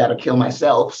was either that or kill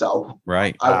myself. So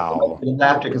right. I went to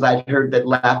laughter because I'd heard that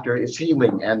laughter is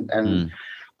healing. And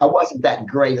I wasn't that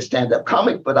great a stand-up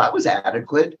comic, but I was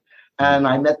adequate. And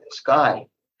I met this guy.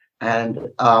 And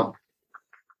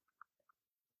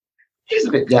he's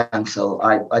a bit young, so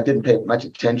I didn't pay much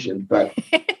attention. But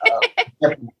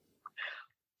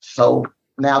so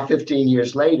now, 15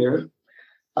 years later,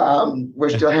 we're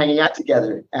still hanging out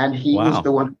together. And he was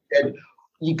the one who said,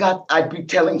 I'd be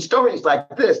telling stories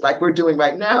like this, like we're doing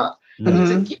right now. And he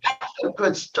said, you got some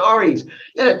good stories.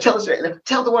 Tell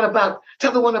the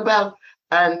one about.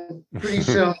 And pretty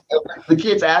soon, the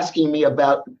kids asking me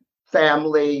about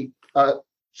family,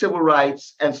 civil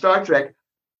rights, and Star Trek,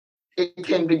 it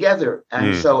came together.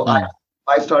 And so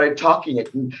I started talking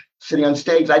it and sitting on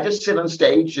stage. I just sit on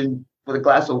stage and with a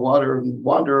glass of water and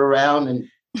wander around and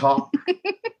talk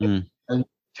and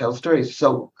tell stories.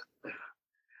 So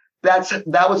that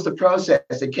was the process.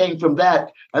 It came from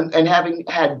that. And having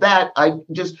had that, I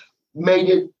just made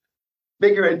it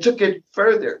bigger and took it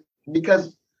further,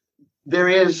 because there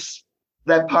is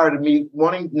that part of me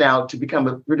wanting now to become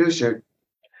a producer.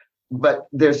 But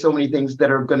there's so many things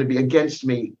that are going to be against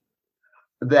me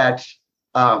that,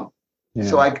 so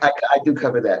I do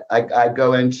cover that. I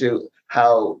go into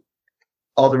how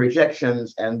all the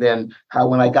rejections, and then how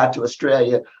when I got to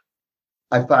Australia,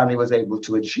 I finally was able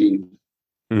to achieve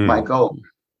my goal.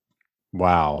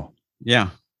 Wow. Yeah.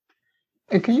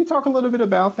 And can you talk a little bit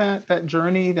about that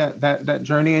journey, that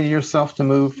journey in yourself to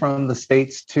move from the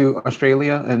States to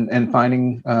Australia and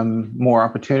finding more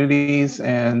opportunities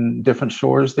and different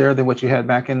shores there than what you had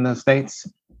back in the States?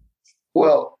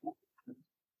 Well,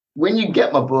 when you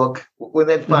get my book, when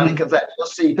that finally comes out, you'll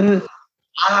see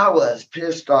I was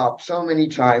pissed off so many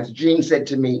times. Gene said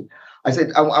to me, I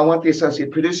said, I want the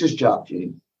associate producer's job,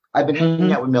 Gene. I've been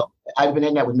hanging out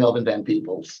with Melvin Van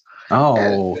Peebles.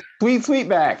 Oh,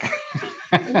 Sweetback.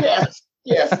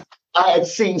 Yes. I had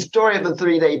seen Story of the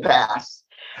 3-Day Pass.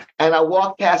 And I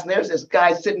walked past, and there's this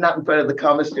guy sitting out in front of the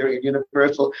commissary at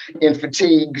Universal in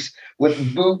fatigues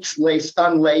with boots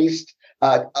unlaced,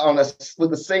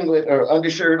 with a singlet or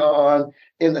undershirt on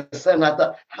in the sun. I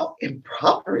thought, how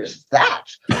improper is that?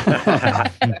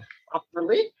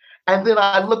 Properly. And then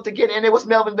I looked again, and it was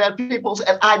Melvin Van Peebles,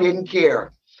 and I didn't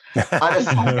care. I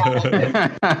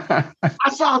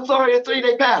saw Story of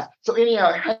 3-Day Pass. So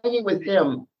anyhow, hanging with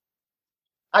him,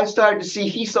 I started to see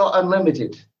he saw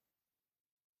unlimited.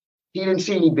 He didn't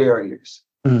see any barriers.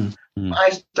 I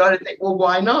started to think, well,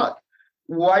 why not?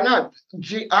 Why not?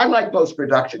 I like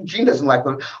post-production. Gene doesn't like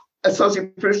post.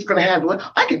 Associate producer's going to handle it.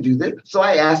 I can do this. So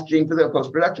I asked Gene for the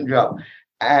post-production job.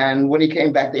 And when he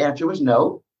came back, the answer was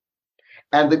no.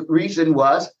 And the reason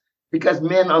was because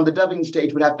men on the dubbing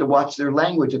stage would have to watch their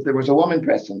language if there was a woman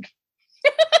present.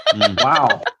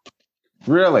 Wow.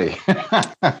 Really?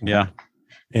 Yeah.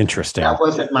 Interesting. That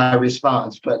wasn't my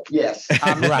response, but yes.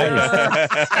 Right.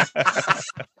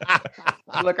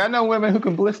 Look, I know women who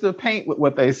can blister paint with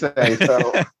what they say.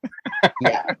 So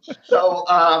yeah.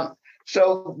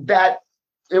 So that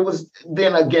it was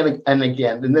then again and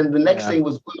again. And then the next thing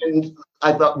was women.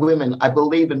 I thought women, I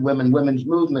believe in women, women's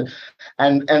movement.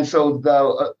 And so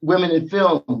the Women in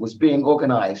Film was being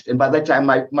organized. And by that time,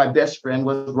 my best friend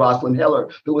was Rosalind Heller,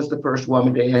 who was the first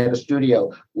woman to head a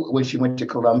studio when she went to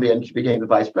Columbia and she became the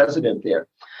vice president there.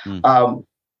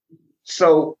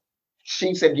 So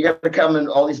she said, you have to come and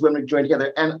all these women join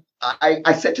together. And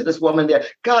I said to this woman there,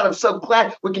 God, I'm so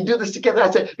glad we can do this together.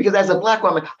 I said, because as a Black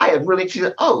woman, she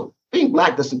said, oh, being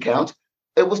Black doesn't count.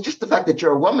 It was just the fact that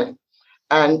you're a woman.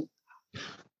 And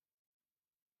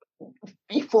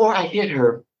before I hit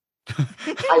her,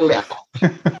 I left.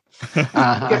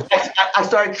 Because I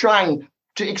started trying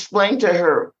to explain to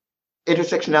her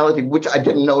intersectionality, which I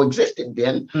didn't know existed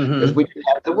then, because we didn't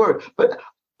have the word. But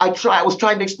I was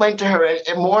trying to explain to her,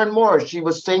 and more she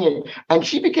was singing, and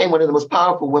she became one of the most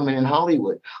powerful women in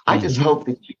Hollywood. I just hope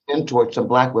that she mentored some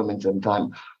Black women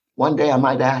sometime. One day I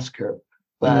might ask her.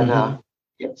 But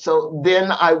so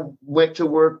then I went to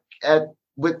work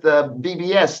with the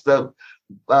BBS,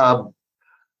 the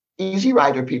Easy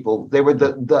Rider people. They were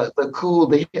the cool,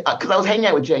 because I was hanging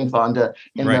out with Jane Fonda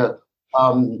in the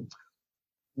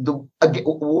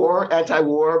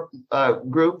anti-war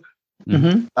group. She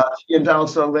and Donald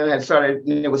Sutherland had started,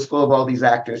 it was full of all these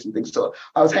actors and things. So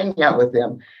I was hanging out with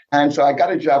them. And so I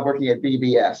got a job working at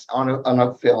BBS on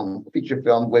a feature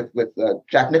film with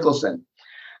Jack Nicholson.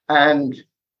 And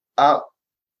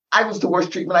I was the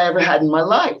worst treatment I ever had in my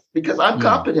life because I'm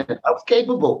competent, I was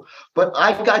capable. But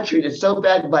I got treated so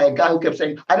bad by a guy who kept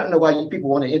saying, I don't know why you people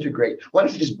want to integrate. Why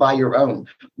don't you just buy your own?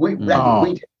 That's what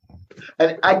we did.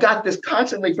 And I got this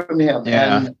constantly from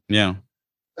him.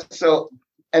 So,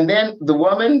 and then the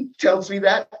woman tells me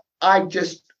that I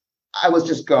was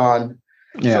just gone.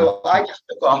 So I just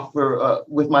took off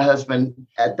with my husband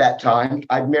at that time.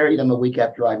 I married him a week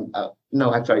after I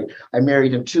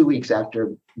married him 2 weeks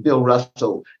after Bill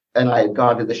Russell and I had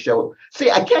gone to the show.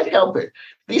 See, I can't help it.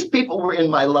 These people were in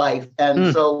my life.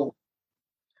 And so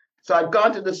I'd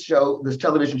gone to this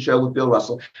television show with Bill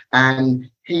Russell, and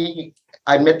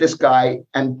I met this guy,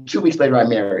 and 2 weeks later I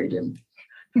married him.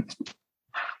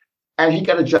 And he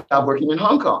got a job working in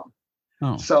Hong Kong.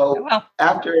 So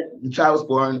after the child was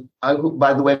born,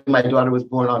 by the way, my daughter was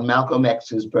born on Malcolm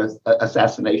X's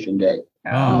assassination day.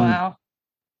 The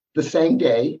same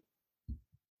day,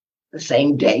 the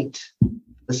same date,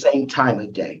 the same time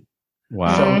of day.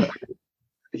 So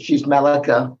she's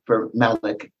Malika for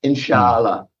Malik,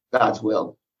 inshallah, God's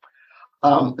will.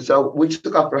 So we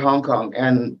took off for Hong Kong,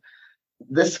 and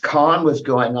this con was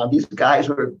going on. These guys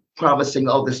were promising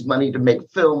all this money to make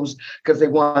films because they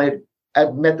wanted. I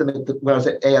met them when I was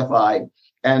at AFI,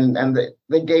 and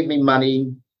they gave me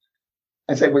money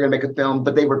and said we're going to make a film.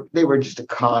 But they were just a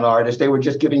con artist. They were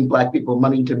just giving Black people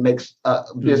money to make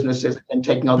businesses and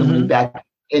taking all the money back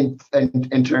in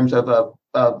terms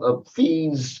of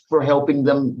fees for helping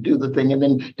them do the thing, and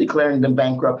then declaring them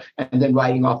bankrupt and then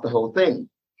writing off the whole thing.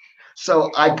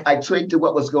 So I twigged to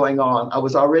what was going on. I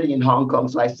was already in Hong Kong,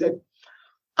 so I said,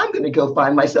 I'm going to go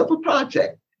find myself a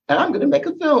project, and I'm going to make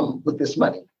a film with this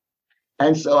money.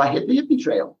 And so I hit the hippie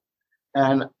trail.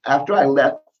 And after I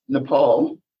left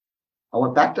Nepal, I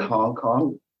went back to Hong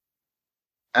Kong.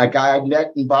 A guy I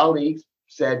met in Bali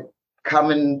said, come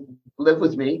and live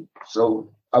with me. So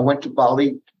I went to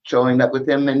Bali, showing up with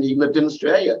him, and he lived in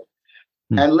Australia.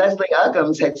 And Leslie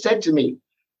Uggams had said to me,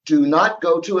 do not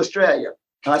go to Australia.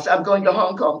 And I said, I'm going to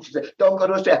Hong Kong. She said, don't go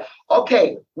to Australia.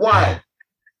 Okay, why?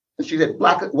 And she said,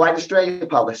 white Australia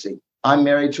policy. I'm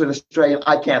married to an Australian.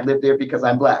 I can't live there because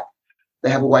I'm Black. They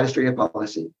have a white Australia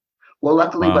policy. Well,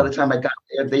 luckily, by the time I got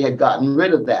there, they had gotten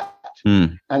rid of that.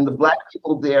 And the Black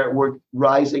people there were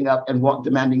rising up and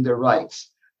demanding their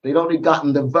rights. They'd only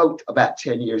gotten the vote about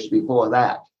 10 years before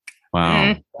that.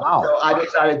 Wow. So I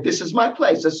decided, this is my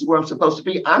place. This is where I'm supposed to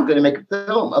be. I'm going to make a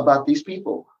film about these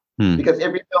people. Because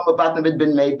every film about them had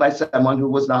been made by someone who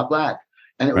was not Black.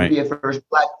 And it would be a first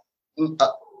Black.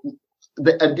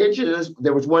 The indigenous,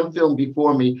 there was one film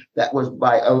before me that was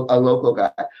by a local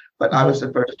guy, but I was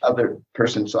the first other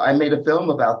person. So I made a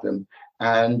film about them,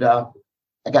 and I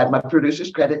got my producer's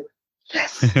credit.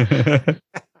 Yes. And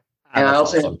I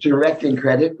also have directing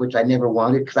credit, which I never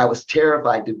wanted because I was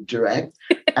terrified to direct,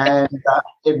 and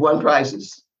it won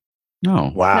prizes. Oh,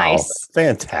 wow. Nice.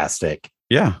 Fantastic.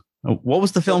 Yeah. What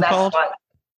was the film called?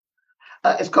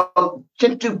 It's called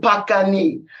Chintu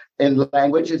Pakani in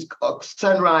language. It's called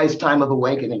Sunrise Time of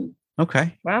Awakening.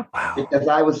 Okay. Wow. Because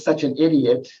I was such an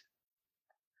idiot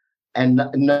and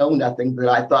know nothing that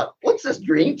I thought, what's this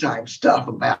Dreamtime stuff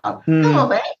about? Come on,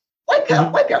 man. Wake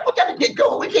up. We got to get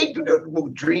going. We can't do no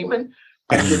dreaming.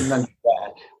 I didn't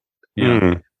understand.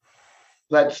 Yeah.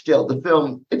 but still, the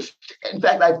film. It's in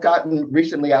fact, I've gotten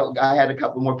recently. I had a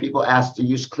couple more people ask to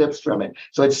use clips from it,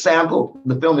 so it's sampled.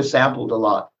 The film is sampled a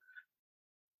lot.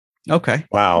 Okay.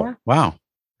 Wow. Wow.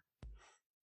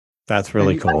 That's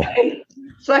really cool.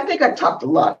 So I think I talked a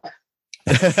lot.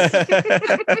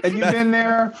 And you've been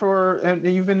there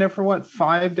for what,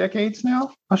 5 decades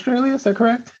now? Australia, is that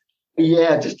correct?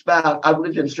 Yeah, just about. I've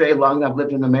lived in Australia longer than I've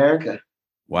lived in America.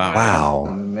 Wow. Wow.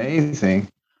 Amazing.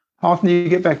 How often do you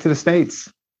get back to the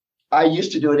States? I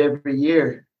used to do it every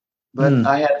year, but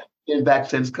I haven't been back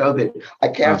since COVID. I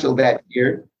canceled that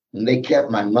year, and they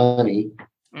kept my money.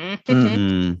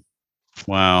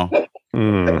 Wow.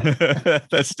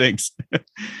 That stinks.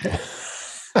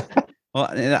 Well,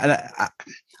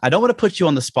 I don't want to put you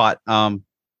on the spot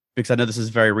because I know this is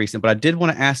very recent, but I did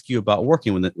want to ask you about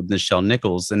working with Nichelle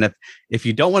Nichols. And if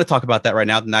you don't want to talk about that right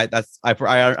now, then I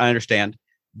understand.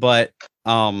 But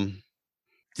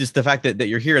just the fact that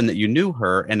you're here and that you knew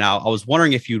her, and now I was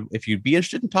wondering if you'd be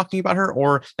interested in talking about her,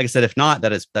 or like I said, if not,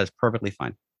 that is perfectly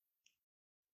fine.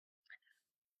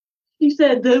 He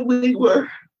said that we were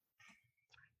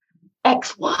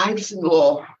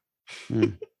ex-wives-in-law.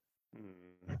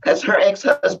 Because her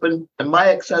ex-husband and my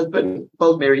ex-husband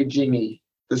both married Jeannie,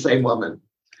 the same woman.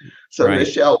 So Right.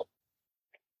 Nichelle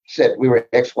said we were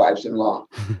ex-wives-in-law.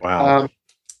 Wow.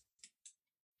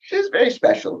 She's very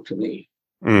special to me.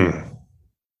 I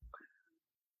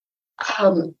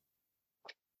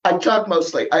talk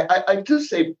mostly. I just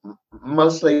say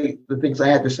mostly the things I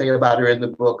had to say about her in the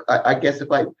book. I guess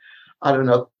I don't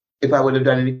know if I would have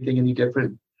done anything any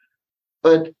different.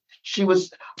 But she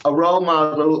was a role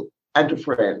model and a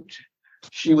friend.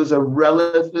 She was a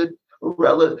relative,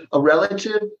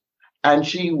 and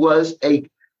she was a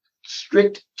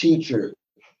strict teacher.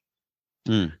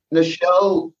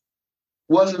 Nichelle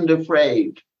wasn't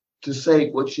afraid to say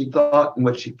what she thought and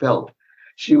what she felt.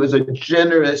 She was a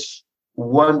generous,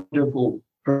 wonderful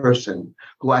person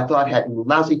who I thought had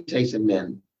lousy taste in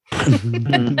men.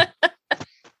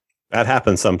 That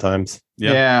happens sometimes,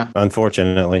 Yeah.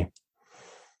 unfortunately.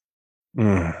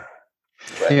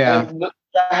 Yeah. And the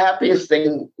happiest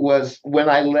thing was when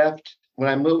I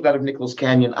moved out of Nichols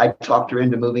Canyon, I talked her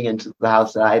into moving into the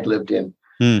house that I had lived in.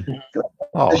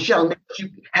 Nichelle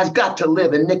has got to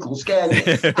live in Nichols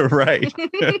Canyon. Right.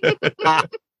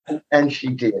 And she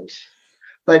did.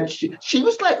 But she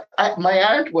was like, my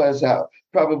aunt was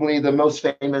probably the most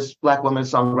famous Black woman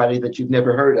songwriter that you've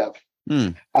never heard of.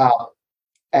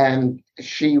 And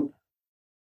she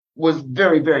was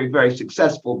very, very, very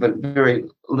successful, but very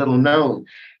little known.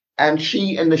 And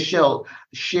she and Nichelle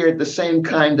shared the same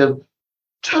kind of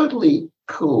totally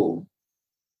cool.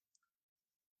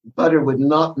 Butter would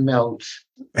not melt.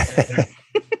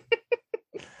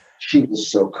 She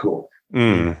was so cool.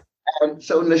 And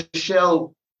so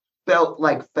Nichelle felt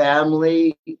like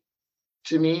family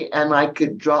to me, and I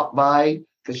could drop by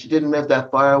because she didn't live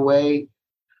that far away.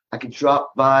 I could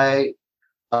drop by.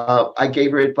 I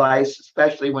gave her advice,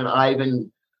 especially when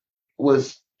Ivan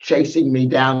was chasing me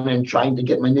down and trying to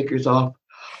get my knickers off.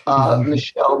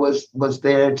 Nichelle was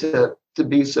there to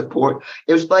be support.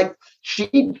 It was like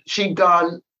she'd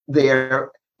gone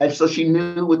there, and so she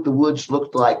knew what the woods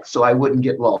looked like, so I wouldn't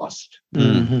get lost.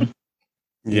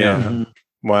 Yeah.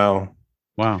 Wow.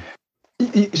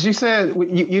 She said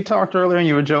you talked earlier and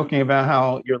you were joking about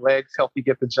how your legs helped you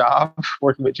get the job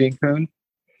working with Gene Coon.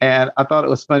 And I thought it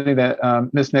was funny that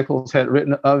Miss Nichols had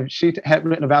written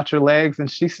about your legs,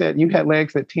 and she said you had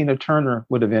legs that Tina Turner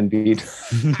would have envied.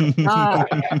 I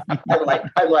like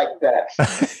that.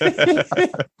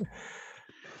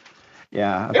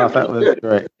 Yeah, I thought that was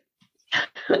great.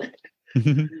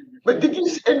 But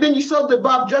and then you saw that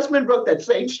Bob Justman wrote that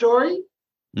same story?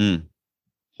 He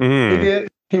did.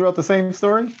 He wrote the same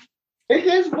story? In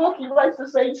his book, he writes the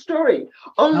same story.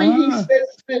 Only he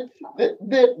says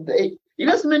that he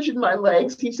doesn't mention my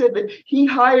legs. He said that he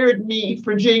hired me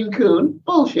for Gene Coon.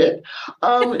 Bullshit.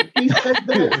 He said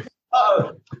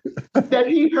that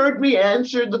he heard me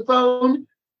answer the phone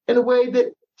in a way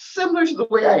that similar to the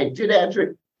way I did answer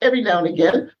it every now and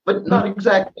again, but not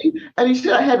exactly. And he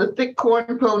said I had a thick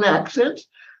cornpone accent.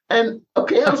 And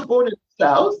okay, I was born in the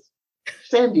South,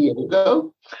 San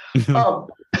Diego. So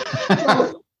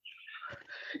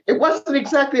it wasn't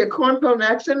exactly a cornpone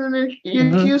accent, and then he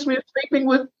accused me of sleeping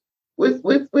with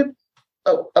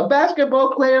a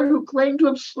basketball player who claimed to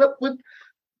have slept with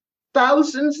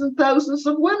thousands and thousands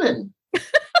of women.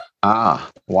 Wow.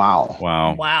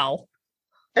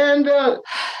 And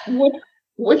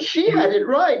what she had it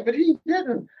right, but he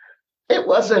didn't. It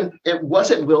wasn't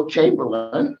Wilt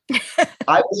Chamberlain.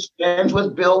 I was friends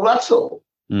with Bill Russell.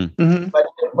 But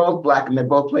they're both Black and they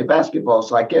both play basketball,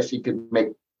 so I guess he could make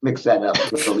mix that up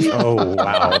with the lead. Oh,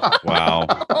 wow. Wow.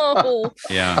 Oh,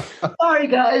 Yeah. Sorry,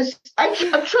 guys. I'm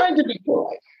trying to be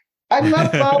polite. I'm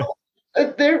not about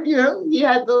there. You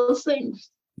had those things,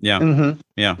 Yeah. Mhm.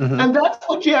 Yeah. Mhm. and that's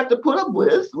what you have to put up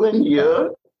with when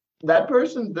you're that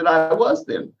person that I was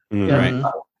then. Mm, Right.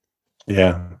 Mhm.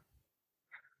 Yeah.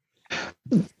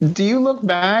 Do you look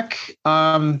back?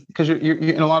 Because you're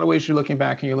in a lot of ways you're looking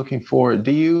back and you're looking forward.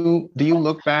 Do you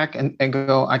look back and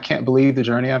go, I can't believe the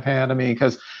journey I've had? I mean,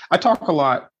 because I talk a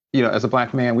lot, as a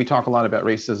Black man, we talk a lot about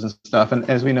racism and stuff. And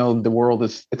as we know, the world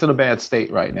it's in a bad state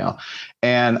right now.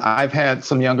 And I've had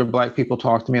some younger Black people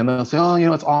talk to me and they'll say, oh,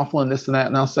 it's awful and this and that.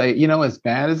 And I'll say, as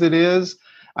bad as it is,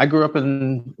 I grew up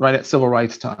right at civil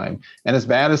rights time. And as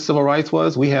bad as civil rights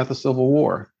was, we had the Civil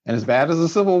War. And as bad as the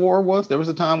Civil War was, there was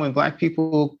a time when Black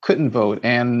people couldn't vote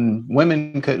and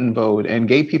women couldn't vote and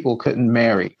gay people couldn't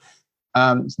marry.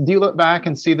 Do you look back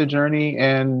and see the journey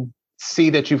and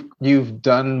see that you've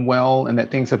done well and that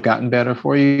things have gotten better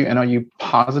for you? And are you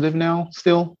positive now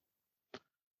still?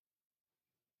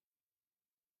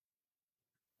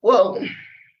 Well,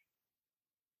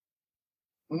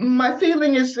 my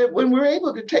feeling is that when we're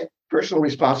able to take personal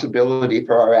responsibility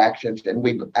for our actions and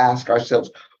we ask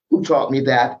ourselves, who taught me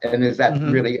that? And is that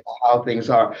really how things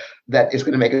are? That is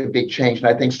going to make a big change. And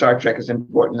I think Star Trek is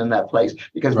important in that place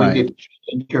because we did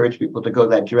encourage people to go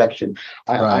that direction.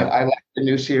 I like the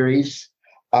new series.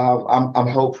 I'm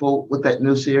hopeful with that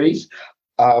new series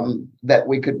that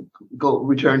we could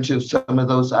return to some of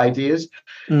those ideas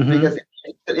because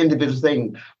it's an individual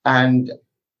thing. And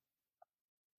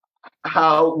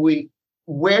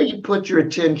where you put your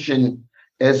attention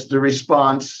is the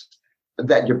response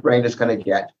that your brain is going to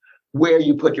get. Where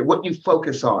you put what you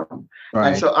focus on. Right.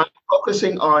 And so I'm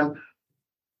focusing on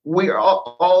we are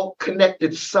all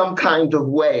connected some kind of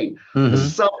way,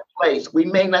 some place. We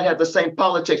may not have the same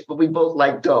politics, but we both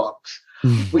like dogs.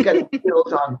 We got to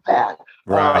build on that.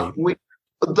 Right.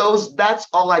 That's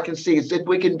all I can see is if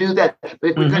we can do that.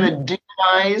 If we're going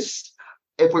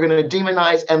to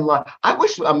demonize and lie. I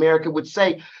wish America would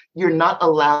say you're not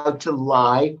allowed to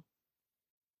lie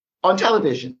on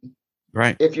television.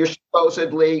 Right. If you're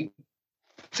supposedly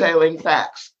telling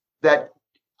facts that,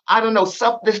 I don't know,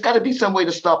 there's got to be some way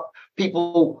to stop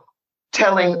people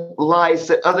telling lies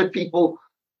that other people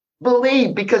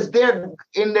believe because they're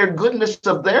in their goodness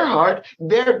of their heart.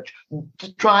 They're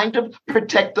trying to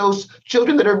protect those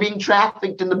children that are being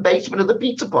trafficked in the basement of the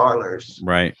pizza parlors.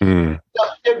 Right.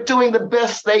 They're doing the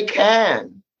best they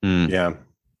can. Yeah.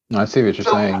 I see what you're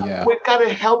saying. Yeah. We've got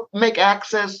to help make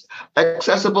access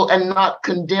accessible and not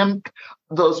condemn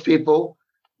those people.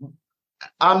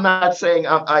 I'm not saying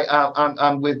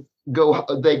I'm with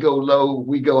they go low,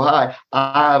 we go high.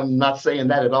 I'm not saying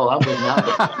that at all. I'm with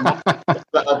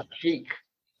Malcolm cheek.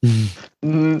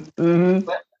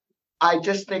 But I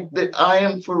just think that I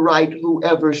am for right,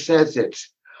 whoever says it.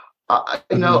 I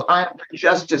am for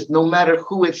justice, no matter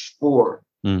who it's for.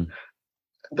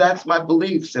 That's my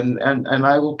beliefs, and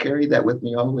I will carry that with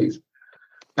me always.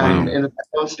 And if I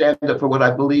don't stand up for what I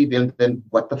believe in, then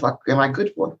what the fuck am I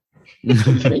good for?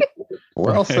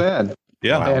 Well said.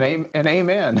 Yeah. And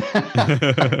amen.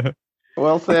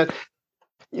 Well said.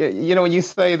 When you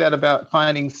say that about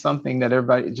finding something that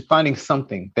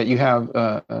you have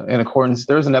in accordance,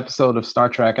 there's an episode of Star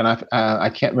Trek, and I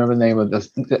can't remember the name of this.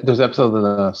 There's an episode of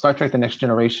the Star Trek: The Next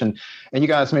Generation, and you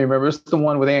guys may remember it's the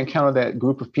one where they encounter that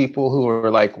group of people who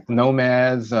are like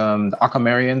nomads, the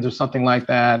Akamarians or something like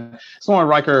that. It's the one where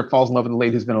Riker falls in love with a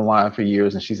lady who's been alive for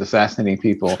years, and she's assassinating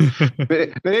people.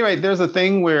 but anyway, there's a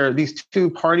thing where these two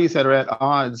parties that are at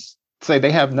odds say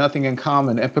they have nothing in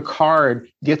common, and Picard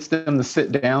gets them to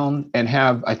sit down and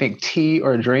have, I think, tea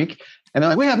or a drink, and they're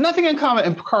like, we have nothing in common,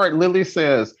 and Picard literally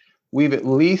says, we've at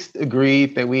least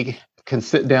agreed that we can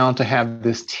sit down to have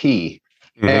this tea,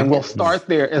 and we'll start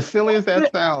there, as silly as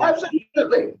that sounds.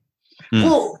 Absolutely.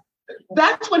 Well,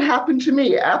 that's what happened to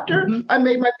me after I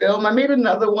made my film. I made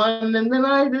another one, and then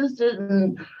I just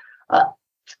didn't, it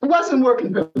wasn't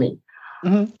working for me.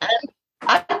 And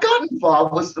I got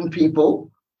involved with some people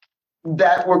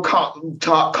that were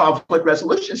taught conflict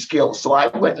resolution skills. So I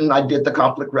went and I did the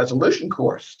conflict resolution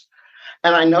course.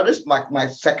 And I noticed my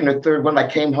second or third when I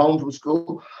came home from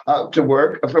school to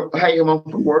work, I came home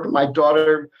from work, and my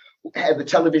daughter had the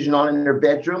television on in her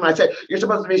bedroom. And I said, you're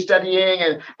supposed to be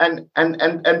studying.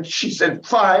 And she said,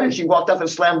 fine. And she walked up and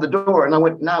slammed the door. And I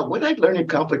went, now, what did I learn in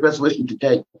conflict resolution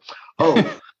today?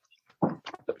 Oh,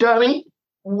 darling,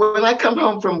 when I come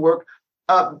home from work,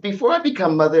 before I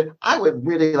become mother, I would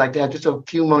really like to have just a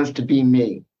few moments to be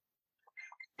me.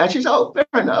 And she said, oh,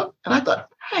 fair enough. And I thought,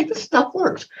 hey, this stuff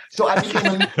works. So I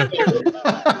became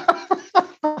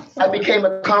a I became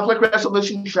a conflict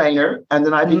resolution trainer, and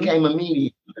then I became a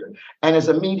mediator. And as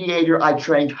a mediator, I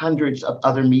trained hundreds of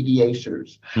other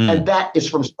mediators. And that is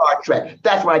from Star Trek.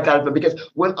 That's where I got it from. Because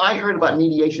when I heard about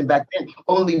mediation back then,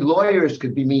 only lawyers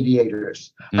could be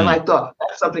mediators. And I thought,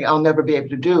 that's something I'll never be able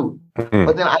to do. But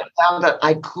then I found that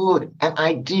I could, and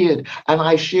I did, and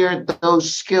I shared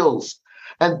those skills.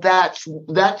 And that's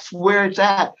where it's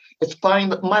at. It's funny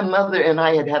that my mother and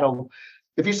I had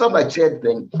if you saw my TED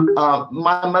thing,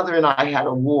 my mother and I had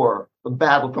a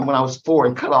battle from when I was 4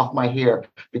 and cut off my hair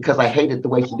because I hated the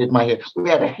way she did my hair. We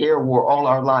had a hair war all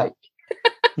our life.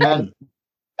 and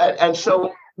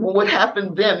so what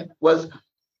happened then was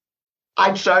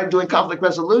I started doing conflict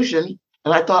resolution,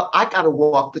 and I thought, I got to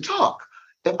walk the talk.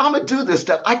 If I'm going to do this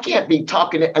stuff, I can't be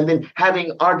talking and then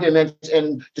having arguments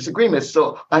and disagreements.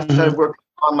 So I started working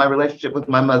on my relationship with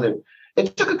my mother.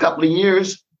 It took a couple of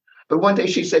years, but one day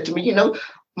she said to me,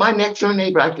 my next door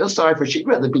neighbor, I feel sorry for her. She'd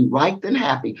rather be right than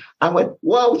happy. I went,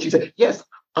 whoa. She said, yes,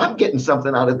 I'm getting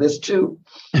something out of this too.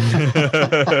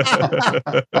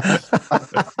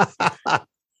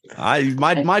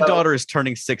 My daughter is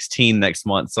turning 16 next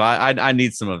month, so I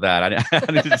need some of that.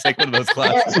 I need to take one of those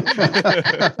classes.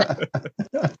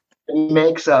 It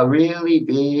makes a really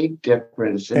big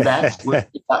difference, and that's where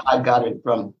I got it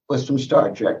from. Was from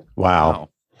Star Trek. Wow.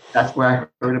 That's where I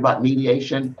heard about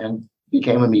mediation and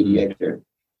became a mediator.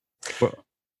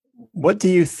 What do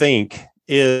you think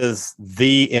is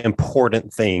the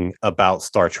important thing about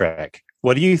Star Trek?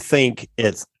 What do you think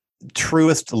its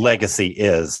truest legacy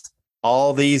is?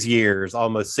 All these years,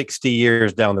 almost 60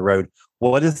 years down the road,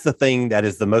 what is the thing that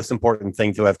is the most important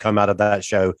thing to have come out of that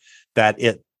show that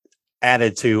it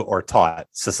added to or taught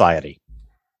society?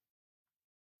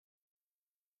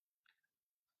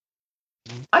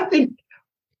 I think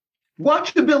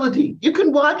watchability. You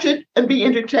can watch it and be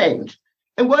entertained.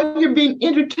 And while you're being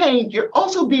entertained, you're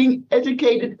also being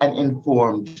educated and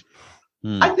informed.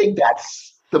 I think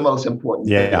that's the most important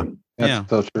thing. That's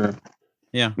so true.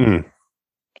 Yeah.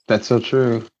 That's so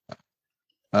true.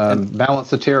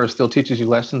 Balance of Terror still teaches you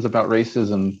lessons about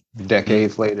racism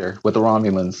decades later with the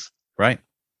Romulans. Right.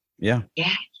 Yeah.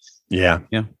 Yeah.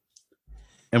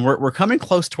 And we're coming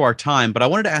close to our time, but I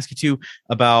wanted to ask you too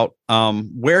about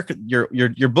where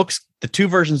your books, the 2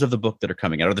 versions of the book that are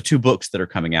coming out, or the 2 books that are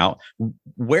coming out.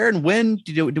 Where and when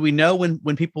do we know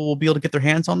when people will be able to get their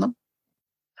hands on them?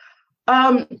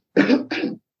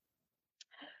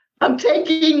 I'm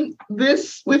taking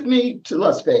this with me to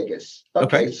Las Vegas.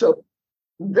 Okay. So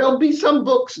there'll be some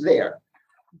books there.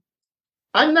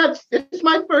 It's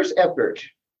my first effort.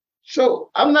 So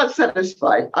I'm not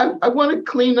satisfied. I want to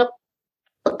clean up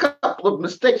a couple of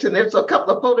mistakes in there. There's a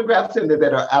couple of photographs in there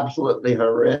that are absolutely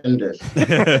horrendous.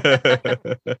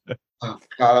 Oh,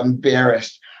 God, I'm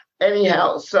embarrassed.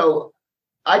 Anyhow, so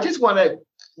I just want to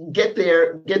get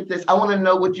this. I want to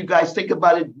know what you guys think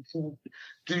about it.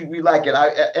 Do we like it?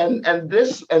 And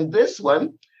this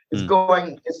one is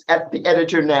it's at the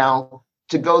editor now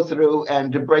to go through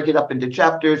and to break it up into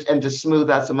chapters and to smooth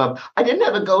out some of. I didn't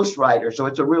have a ghostwriter, so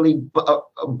it's a really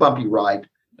bumpy ride.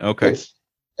 Okay.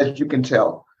 As you can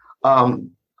tell.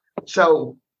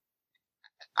 So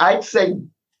I'd say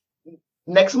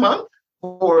next month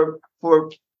for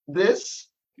this.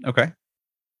 Okay.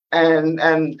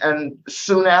 And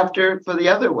soon after for the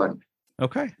other one.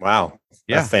 Okay. Wow.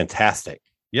 That's fantastic.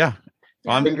 Yeah.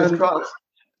 Fingers crossed.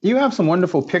 You have some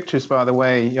wonderful pictures, by the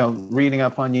way, reading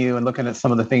up on you and looking at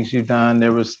some of the things you've done.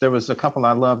 There was a couple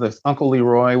I love. There's Uncle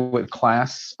Leroy with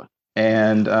Class.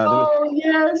 And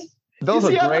yes. Those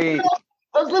are great.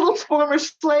 Those little former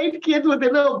slave kids with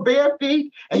their little bare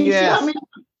feet. And you do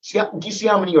you see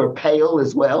how many are pale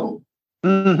as well?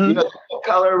 Mm-hmm. The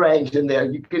color range in there.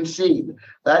 You can see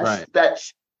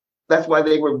that's why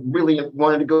they were really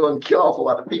wanting to go and kill off a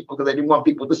lot of people, because they didn't want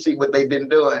people to see what they've been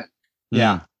doing.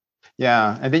 Yeah.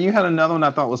 And then you had another one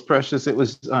I thought was precious. It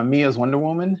was Mia's Wonder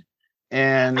Woman.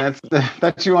 And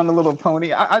that's you on the little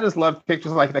pony. I just love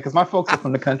pictures like that because my folks are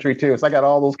from the country too. So I got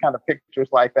all those kind of pictures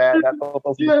like that.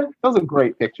 Those are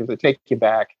great pictures that take you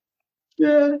back.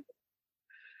 Yeah.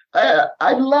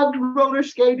 I loved roller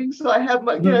skating, so I have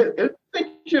my a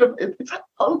picture of it's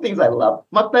all the things I love.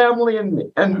 My family and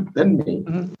me and me.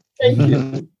 Mm-hmm. Thank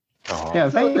you. Yeah,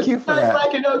 thank you for that. If I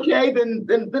like it, okay,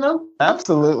 then I'll,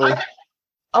 absolutely.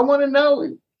 I want to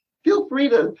know. Feel free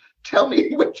to tell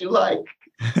me what you like.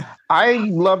 I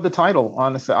love the title,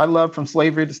 honestly. I love From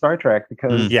Slavery to Star Trek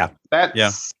because that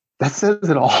says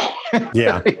it all.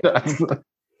 Yeah.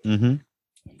 Mm-hmm.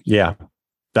 Yeah.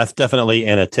 That's definitely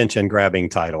an attention-grabbing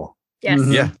title. Yes.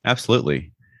 Yeah,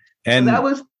 absolutely. And that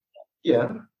was,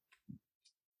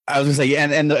 I was gonna say, yeah,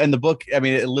 and the book, I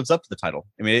mean, it lives up to the title.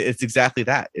 I mean, it's exactly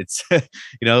that. It's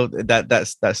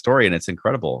that story, and it's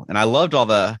incredible. And I loved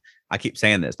I keep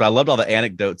saying this, but I loved all the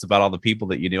anecdotes about all the people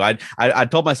that you knew. I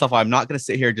told myself I'm not gonna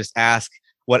sit here and just ask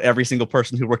what every single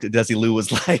person who worked at Desilu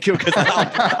was like, because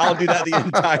I'll do that the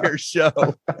entire show.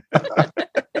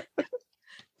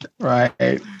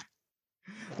 Right.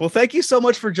 Well, thank you so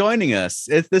much for joining us.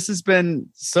 This has been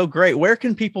so great. Where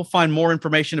can people find more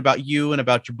information about you and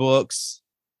about your books?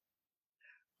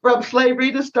 From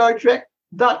slavery to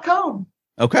StarTrek.com.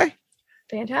 Okay.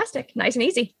 Fantastic. Nice and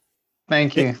easy.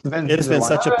 Thank you. It has been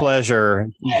such a pleasure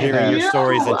hearing your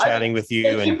stories and chatting with you.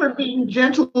 Thank you for being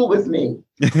gentle with me.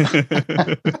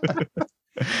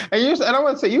 And I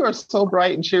want to say you are so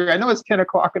bright and cheery. I know it's 10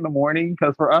 o'clock in the morning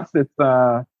because for us it's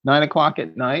 9 o'clock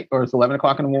at night, or it's 11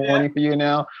 o'clock in the morning for you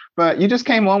now. But you just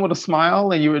came on with a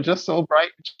smile and you were just so bright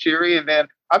and cheery. And then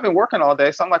I've been working all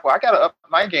day, so I'm like, well, I got to up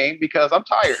my game because I'm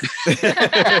tired.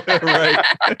 Right.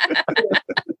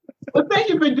 Well, thank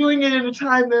you for doing it in a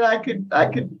time that I could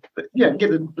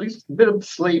get at least a bit of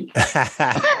sleep.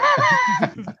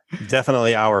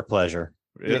 Definitely our pleasure.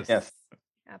 Yes.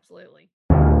 Absolutely.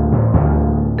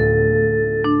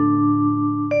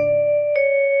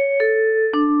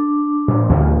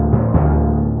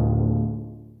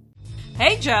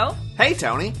 Hey, Joe. Hey,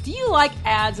 Tony. Do you like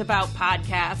ads about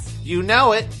podcasts? You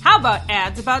know it. How about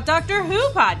ads about Doctor Who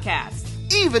podcasts?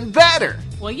 Even better.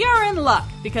 Well, you're in luck,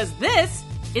 because this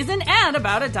is an ad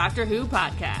about a Doctor Who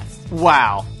podcast.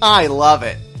 Wow, I love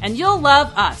it. And you'll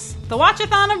love us, the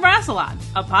Watchathon of Rassilon,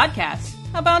 a podcast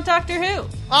about Doctor Who.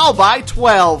 I'll buy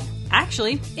 12.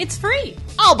 Actually, it's free.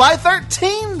 I'll buy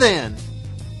 13 then.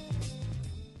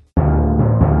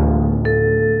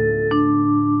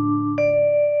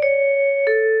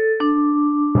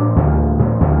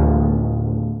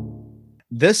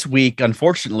 This week,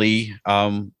 unfortunately,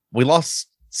 we lost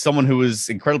someone who was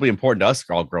incredibly important to us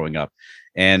all growing up.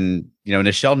 And,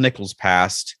 Nichelle Nichols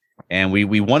passed, and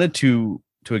we wanted to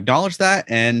acknowledge that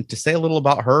and to say a little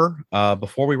about her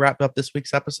before we wrap up this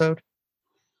week's episode.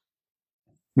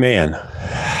 Man,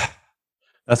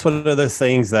 that's one of those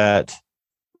things that,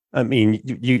 I mean,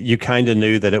 you kind of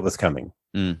knew that it was coming.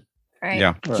 Mm. Right.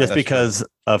 Yeah. Just because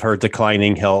of her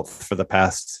declining health for the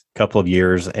past couple of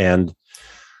years.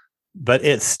 But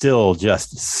it's still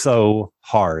just so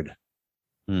hard.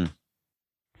 Mm.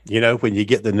 When you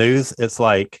get the news, it's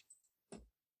like,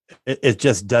 it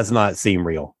just does not seem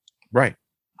real. Right.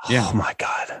 Yeah. Oh my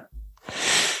God.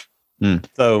 Mm.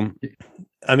 So,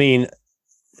 I mean,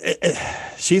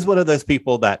 she's one of those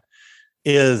people that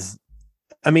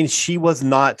she was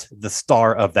not the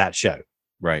star of that show.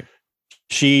 Right.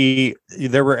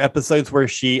 There were episodes where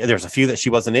there's a few that she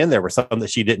wasn't in. There were some that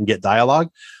she didn't get dialogue,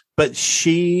 but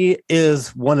she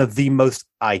is one of the most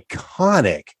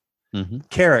iconic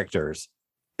characters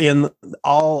in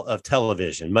all of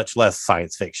television, much less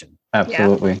science fiction.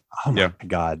 Absolutely. Oh my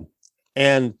God.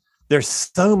 And there's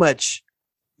so much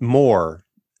more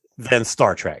than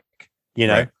Star Trek,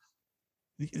 Right.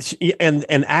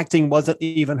 And acting wasn't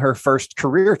even her first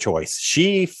career choice.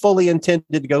 She fully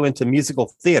intended to go into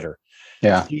musical theater.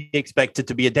 Yeah. She expected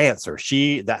to be a dancer.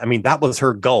 That was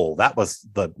her goal. That was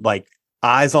the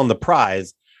eyes on the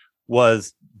prize,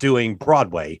 was doing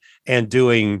Broadway and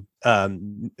doing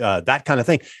that kind of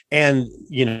thing. And,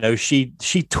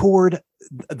 she toured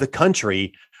the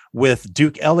country with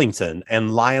Duke Ellington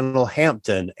and Lionel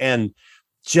Hampton, and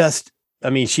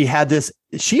she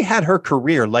had her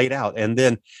career laid out.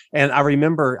 And I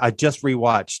remember I just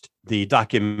rewatched the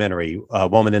documentary,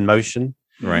 Woman in Motion.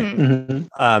 Right.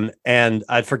 Mm-hmm. And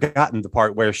I'd forgotten the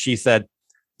part where she said,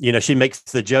 she makes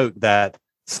the joke that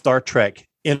Star Trek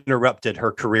interrupted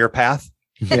her career path.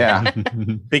 Yeah.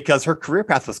 Because her career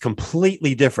path was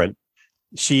completely different.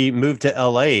 She moved to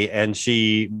LA and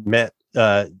she met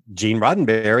Gene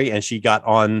Roddenberry, and she got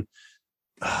on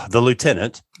The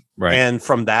Lieutenant. Right. And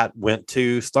from that went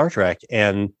to Star Trek.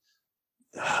 And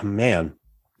man.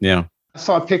 Yeah. I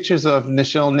saw pictures of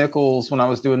Nichelle Nichols when I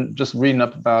was just reading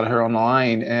up about her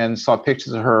online, and saw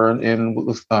pictures of her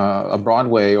in a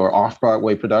Broadway or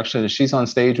off-Broadway production. She's on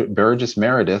stage with Burgess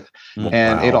Meredith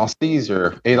and Adolph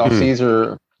Caesar. Adolph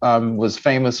Caesar was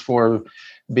famous for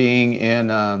being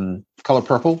in Color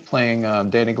Purple, playing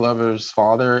Danny Glover's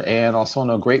father, and also in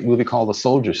a great movie called The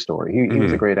Soldier Story. He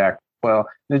was a great actor. Well,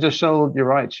 it just showed, you're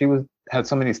right, she had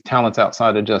so many talents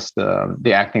outside of just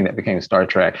the acting that became Star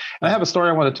Trek. And I have a story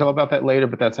I want to tell about that later,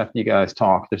 but that's after you guys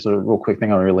talk. There's a real quick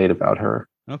thing I want to relate about her.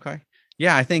 Okay.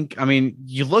 Yeah, I think,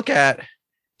 you look at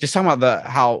just talking about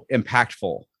how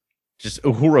impactful just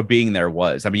Uhura being there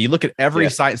was. You look at every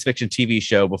science fiction TV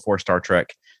show before Star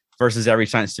Trek, versus every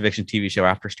science fiction TV show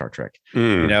after Star Trek.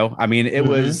 Mm. You know, I mean, it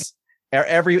was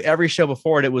every show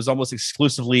before it was almost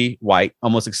exclusively white,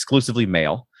 almost exclusively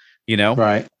male, you know?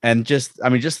 Right. And just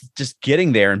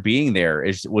getting there and being there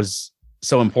was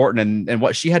so important, and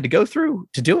what she had to go through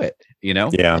to do it, you know?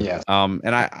 Yeah. Yeah.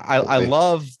 And I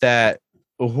love that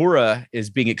Uhura is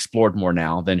being explored more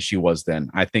now than she was then.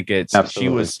 I think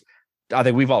Absolutely. I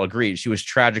think we've all agreed she was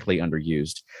tragically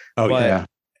underused. Oh, But, Yeah.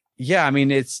 yeah, I mean,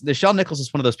 Nichelle Nichols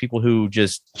is one of those people who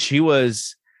she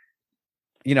was,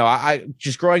 you know, I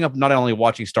just growing up, not only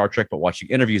watching Star Trek, but watching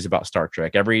interviews about Star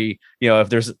Trek. Every, you know, if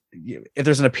there's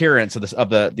an appearance of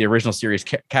the original series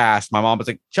cast, my mom was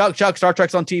like, Chuck, Star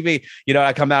Trek's on TV. You know,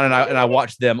 I come down and I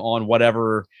watch them on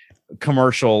whatever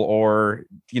commercial or,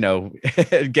 you know,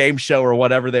 game show or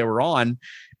whatever they were on,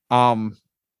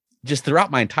 just throughout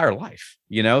my entire life,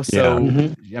 you know? So,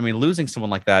 I mean, losing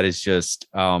someone like that is just,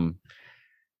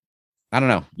 I don't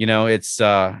know, you know, it's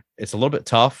a little bit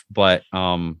tough, but,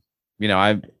 you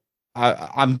know,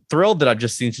 I'm thrilled that I've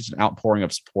just seen such an outpouring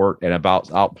of support and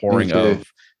outpouring of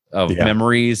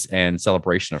memories and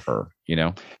celebration of her, you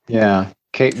know? Yeah.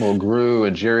 Kate Mulgrew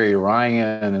and Jerry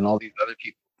Ryan and all these other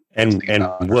people. And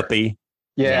Whoopi.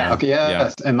 Yeah. Okay.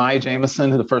 Yes. And Maya Jameson,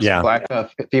 the first black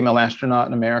female astronaut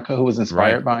in America who was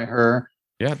inspired by her.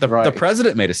 Yeah. The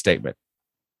president made a statement.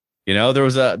 You know, there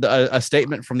was a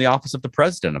statement from the office of the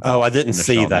president about I didn't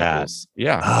see that. Nichols.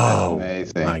 Yeah. Oh,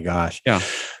 amazing. My gosh. Yeah.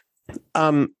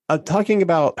 Talking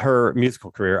about her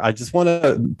musical career, I just want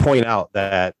to point out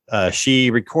that she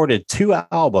recorded 2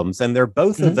 albums, and they're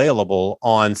both available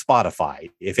on Spotify.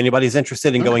 If anybody's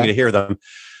interested in going to hear them,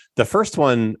 the first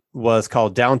one was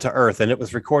called Down to Earth, and it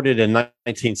was recorded in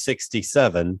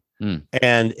 1967,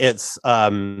 and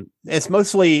it's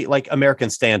mostly like American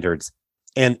standards,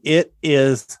 and it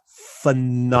is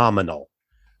phenomenal.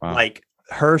 Wow. Like,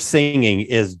 her singing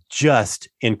is just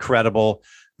incredible.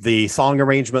 The song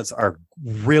arrangements are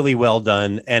really well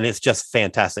done, and it's just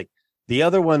fantastic. The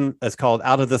other one is called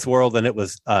Out of This World, and it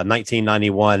was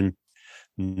 1991.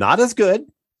 Not as good,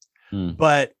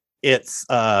 but it's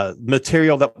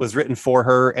material that was written for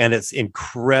her, and it's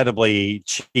incredibly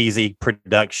cheesy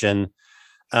production.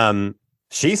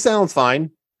 She sounds fine,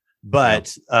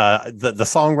 but the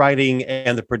songwriting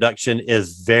and the production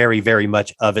is very, very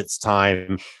much of its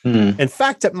time. In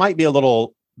fact, it might be a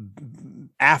little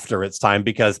after its time,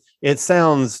 because it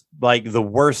sounds like the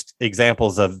worst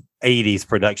examples of 80s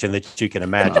production that you can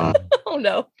imagine. Oh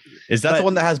no. Is that the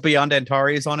one that has Beyond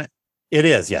Antares on it? It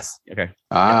is, yes. Okay.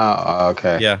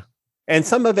 Okay. Yeah. And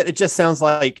some of it just sounds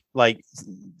like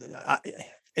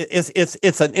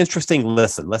it's an interesting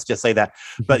listen. Let's just say that.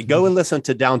 But go and listen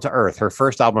to Down to Earth, her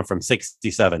first album from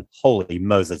 1967. Holy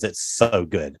Moses, it's so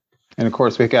good. And of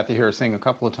course, we got to hear her sing a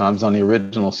couple of times on the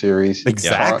original series.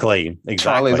 Exactly.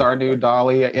 Charlie's Our New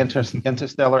Dolly,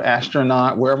 Interstellar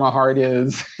Astronaut, Where My Heart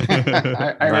Is.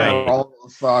 I remember all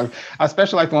those songs. I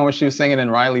especially like the one where she was singing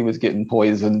and Riley was getting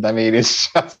poisoned. I mean,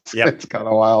 it's just, it's kind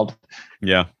of wild.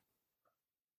 Yeah.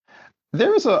 There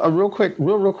was a real quick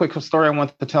story I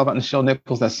want to tell about Nichelle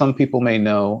Nichols that some people may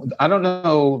know. I don't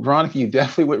know, Veronica, you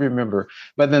definitely would remember.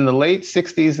 But in the late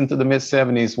 60s into the mid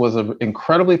 70s was an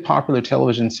incredibly popular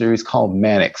television series called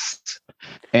Mannix.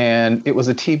 And it was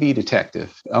a TV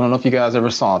detective. I don't know if you guys ever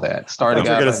saw that. I was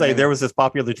going to say there was this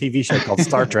popular TV show called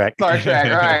Star Trek. Star Trek,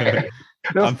 right.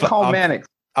 It was called Mannix.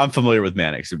 I'm familiar with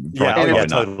Mannix.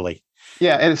 Totally.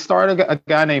 Yeah, and it starred a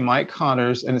guy named Mike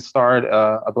Connors, and it starred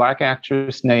a black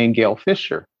actress named Gail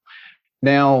Fisher.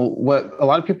 Now, what a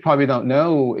lot of people probably don't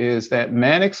know is that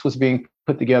Mannix was being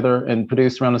put together and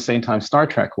produced around the same time Star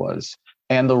Trek was.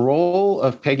 And the role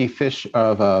of Peggy,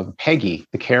 the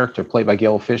character played by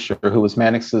Gail Fisher, who was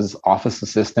Mannix's office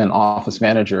assistant, office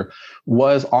manager,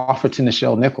 was offered to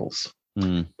Nichelle Nichols.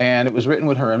 And it was written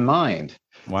with her in mind.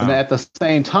 Wow. And at the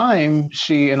same time,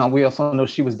 we also know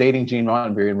she was dating Gene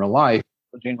Roddenberry in real life.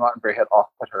 Gene Roddenberry had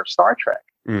offered her Star Trek.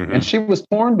 And she was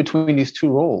torn between these two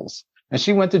roles. And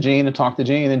she went to Gene and talked to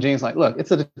Gene. And Gene's like, look,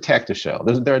 it's a detective show.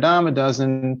 There are a dime a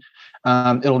dozen.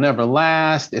 It'll never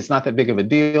last. It's not that big of a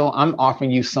deal. I'm offering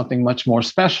you something much more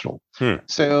special.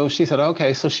 So she said,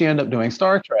 okay. So she ended up doing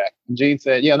Star Trek. And Gene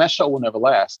said, yeah, that show will never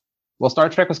last. Well, Star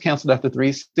Trek was canceled after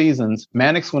 3 seasons.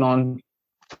 Mannix went on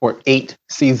for 8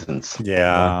 seasons.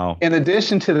 Yeah. Wow. In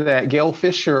addition to that, Gail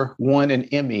Fisher won an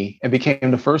Emmy and became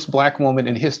the first Black woman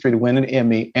in history to win an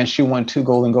Emmy, and she won 2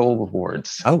 Golden Globe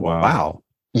Awards. Oh, wow.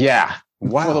 Yeah.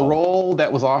 Wow. For the role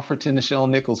that was offered to Nichelle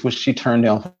Nichols, which she turned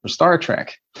down for Star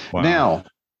Trek. Wow. Now,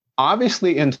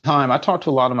 obviously, in time, I talked to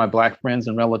a lot of my Black friends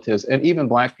and relatives, and even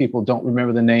Black people don't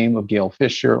remember the name of Gail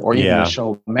Fisher or even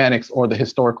Nichelle Mannix or the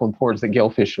historical importance that Gail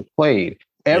Fisher played.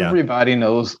 Everybody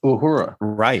knows Uhura.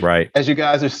 Right. As you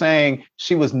guys are saying,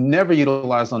 she was never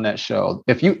utilized on that show.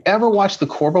 If you ever watch the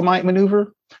Corbomite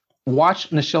maneuver, watch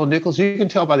Nichelle Nichols. You can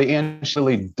tell by the end she's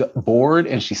really bored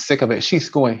and she's sick of it. She's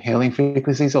going, hailing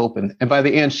frequencies open. And by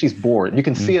the end, she's bored. You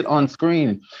can see it on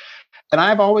screen. And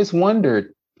I've always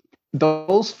wondered,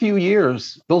 those few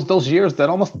years, those years, that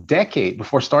almost decade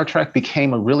before Star Trek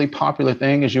became a really popular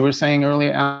thing, as you were saying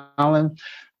earlier, Alan,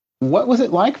 what was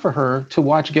it like for her to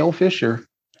watch Gail Fisher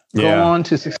go on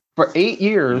for 8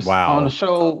 years on a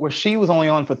show where she was only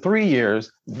on for 3 years?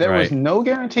 There was no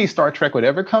guarantee Star Trek would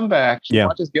ever come back. She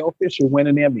watches Gail Fisher win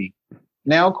an Emmy.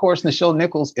 Now, of course, Nichelle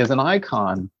Nichols is an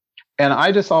icon. And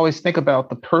I just always think about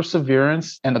the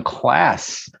perseverance and the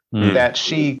class that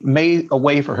she made a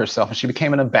way for herself. And she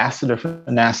became an ambassador for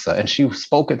NASA. And she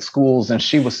spoke at schools. And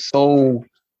she was so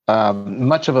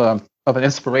much of an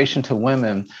inspiration to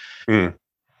women. And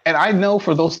I know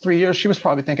for those 3 years, she was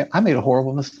probably thinking, I made a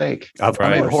horrible mistake. I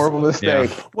made a horrible mistake.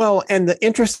 Yeah. Well, and the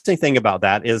interesting thing about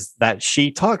that is that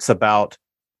she talks about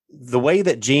the way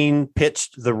that Gene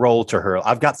pitched the role to her.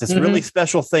 I've got this really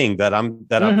special thing that I've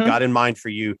got in mind for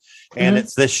you. And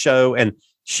it's this show. And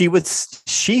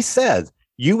she said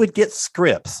you would get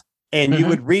scripts and you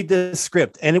would read the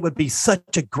script and it would be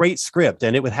such a great script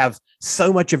and it would have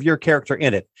so much of your character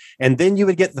in it. And then you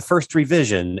would get the first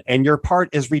revision and your part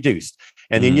is reduced.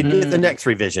 And then you'd get the next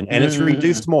revision and it's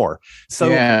reduced more. So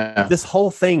this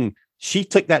whole thing, she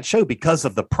took that show because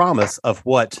of the promise of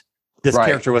what this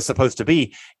character was supposed to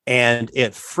be. And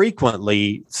it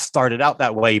frequently started out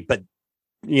that way. But,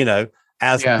 you know,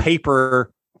 as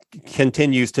paper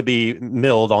continues to be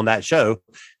milled on that show,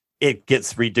 it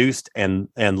gets reduced and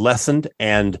lessened.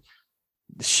 And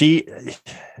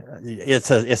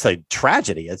it's a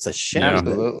tragedy. It's a shame.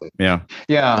 Absolutely.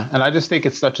 Yeah. And I just think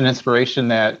it's such an inspiration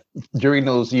that during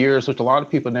those years, which a lot of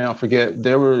people now forget,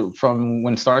 there were, from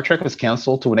when Star Trek was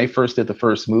canceled to when they first did the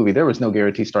first movie, there was no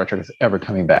guarantee Star Trek was ever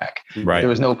coming back. Right. There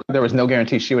was no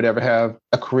guarantee she would ever have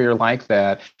a career like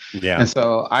that. Yeah. And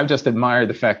so I've just admired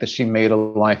the fact that she made a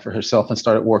life for herself and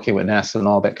started working with NASA and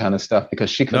all that kind of stuff, because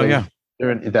she could have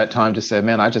during that time just said,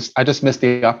 man, I just missed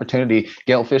the opportunity.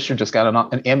 Gail Fisher just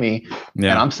got an Emmy and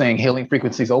I'm saying hailing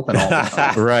frequencies open all the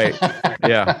time. Right.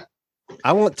 Yeah.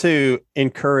 I want to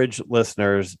encourage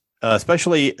listeners,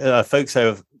 especially folks who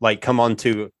have come on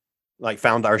to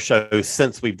found our show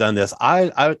since we've done this.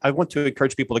 I want to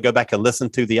encourage people to go back and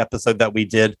listen to the episode that we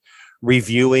did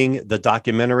reviewing the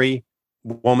documentary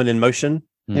Woman in Motion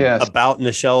about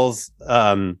Nichelle's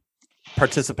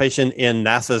participation in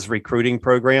NASA's recruiting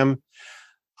program.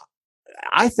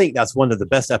 I think that's one of the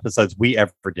best episodes we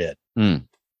ever did. And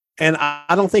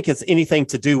I don't think it's anything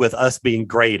to do with us being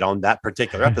great on that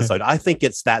particular episode. I think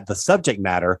it's that the subject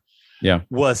matter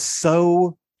was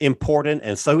so important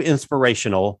and so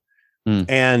inspirational.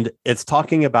 And it's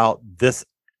talking about this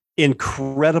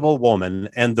incredible woman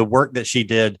and the work that she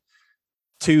did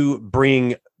to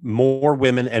bring more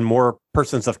women and more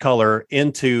persons of color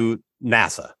into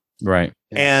NASA. Right.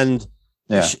 And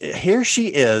here she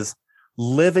is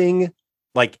living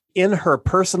in her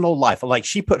personal life.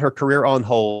 She put her career on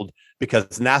hold because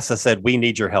NASA said, we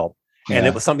need your help. And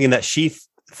it was something that she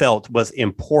felt was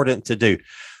important to do.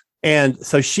 And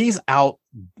so she's out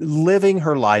living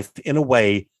her life in a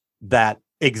way that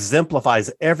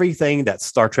exemplifies everything that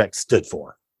Star Trek stood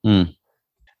for.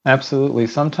 Absolutely.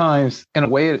 Sometimes in a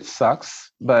way it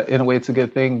sucks, but in a way it's a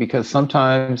good thing, because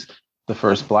sometimes the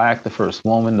first Black, the first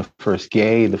woman, the first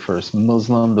gay, the first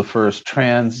Muslim, the first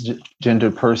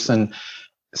transgender person,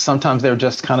 sometimes they're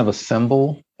just kind of a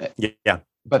symbol. Yeah.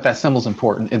 But that symbol's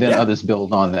important, and then others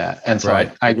build on that. And so I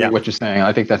agree with what you're saying.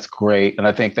 I think that's great. And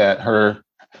I think that her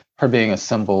being a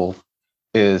symbol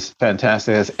is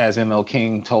fantastic. As ML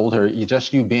King told her,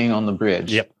 you being on the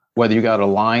bridge, whether you got a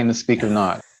line to speak or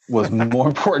not, was more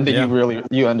important than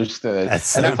you understood. That's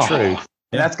so true.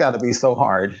 That's got to be so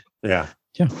hard. Yeah.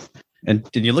 And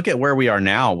you look at where we are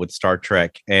now with Star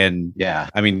Trek, and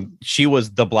I mean, she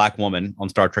was the Black woman on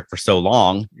Star Trek for so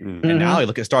long, and now you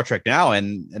look at Star Trek now,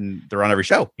 and they're on every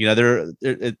show. You know,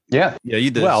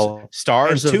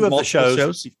 stars of two of the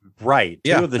shows. Right.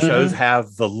 Two of the shows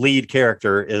have the lead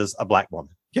character is a Black woman.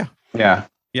 And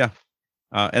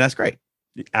that's great.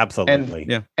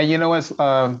 Absolutely. And you know what's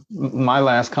my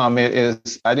last comment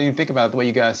is, I didn't even think about it the way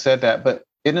you guys said that, but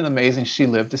isn't it amazing she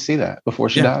lived to see that before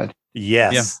she died?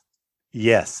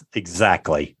 Yes,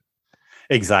 exactly.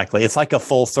 It's like a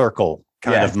full circle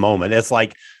kind of moment. It's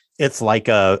like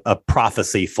a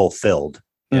prophecy fulfilled.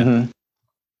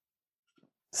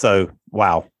 So,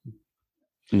 wow.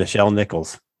 Nichelle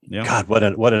Nichols. God, what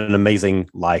an amazing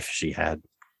life she had.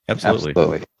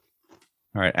 Absolutely.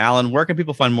 All right, Alan, where can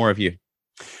people find more of you?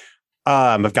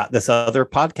 I've got this other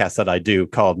podcast that I do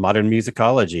called Modern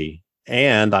Musicology.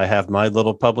 And I have my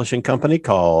little publishing company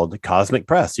called Cosmic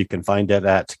Press. You can find it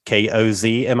at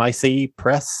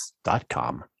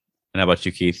kozmicpress.com. And how about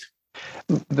you, Keith?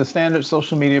 The standard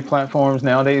social media platforms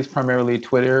nowadays, primarily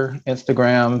Twitter,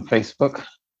 Instagram, Facebook.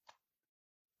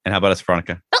 And how about us,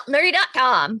 Veronica?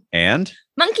 Nerdy.com. And?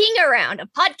 Monkeying Around, a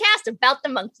podcast about the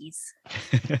monkeys.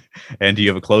 And do you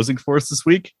have a closing for us this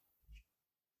week?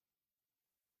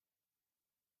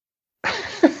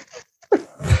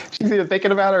 She's either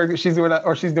thinking about it or she's doing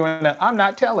that. I'm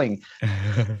not telling.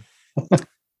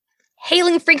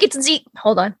 Hailing frequency.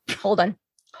 Hold on.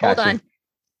 Gotcha.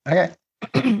 Okay.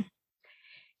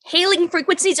 Hailing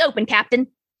frequencies open, Captain.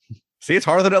 See, it's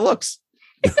harder than it looks.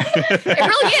 It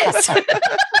really is.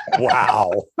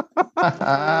 Wow.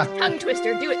 Tongue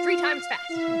twister. Do it 3 times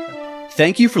fast.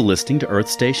 Thank you for listening to Earth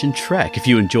Station Trek. If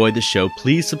you enjoyed the show,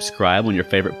 please subscribe on your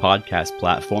favorite podcast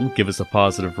platform. Give us a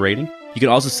positive rating. You can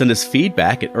also send us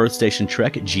feedback at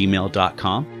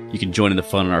earthstationtrek@gmail.com. You can join in the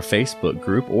fun on our Facebook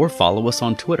group or follow us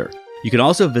on Twitter. You can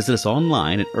also visit us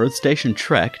online at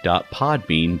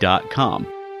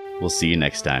earthstationtrek.podbean.com. We'll see you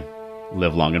next time.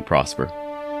 Live long and prosper.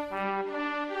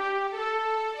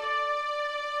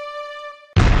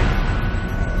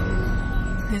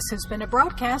 This has been a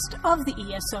broadcast of the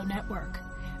ESO Network.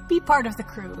 Be part of the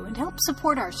crew and help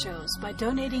support our shows by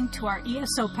donating to our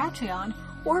ESO Patreon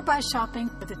or by shopping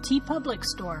at the TeePublic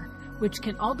store, which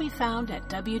can all be found at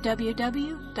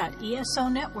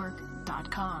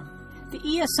www.esonetwork.com.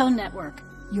 The ESO Network,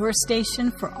 your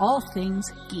station for all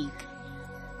things geek.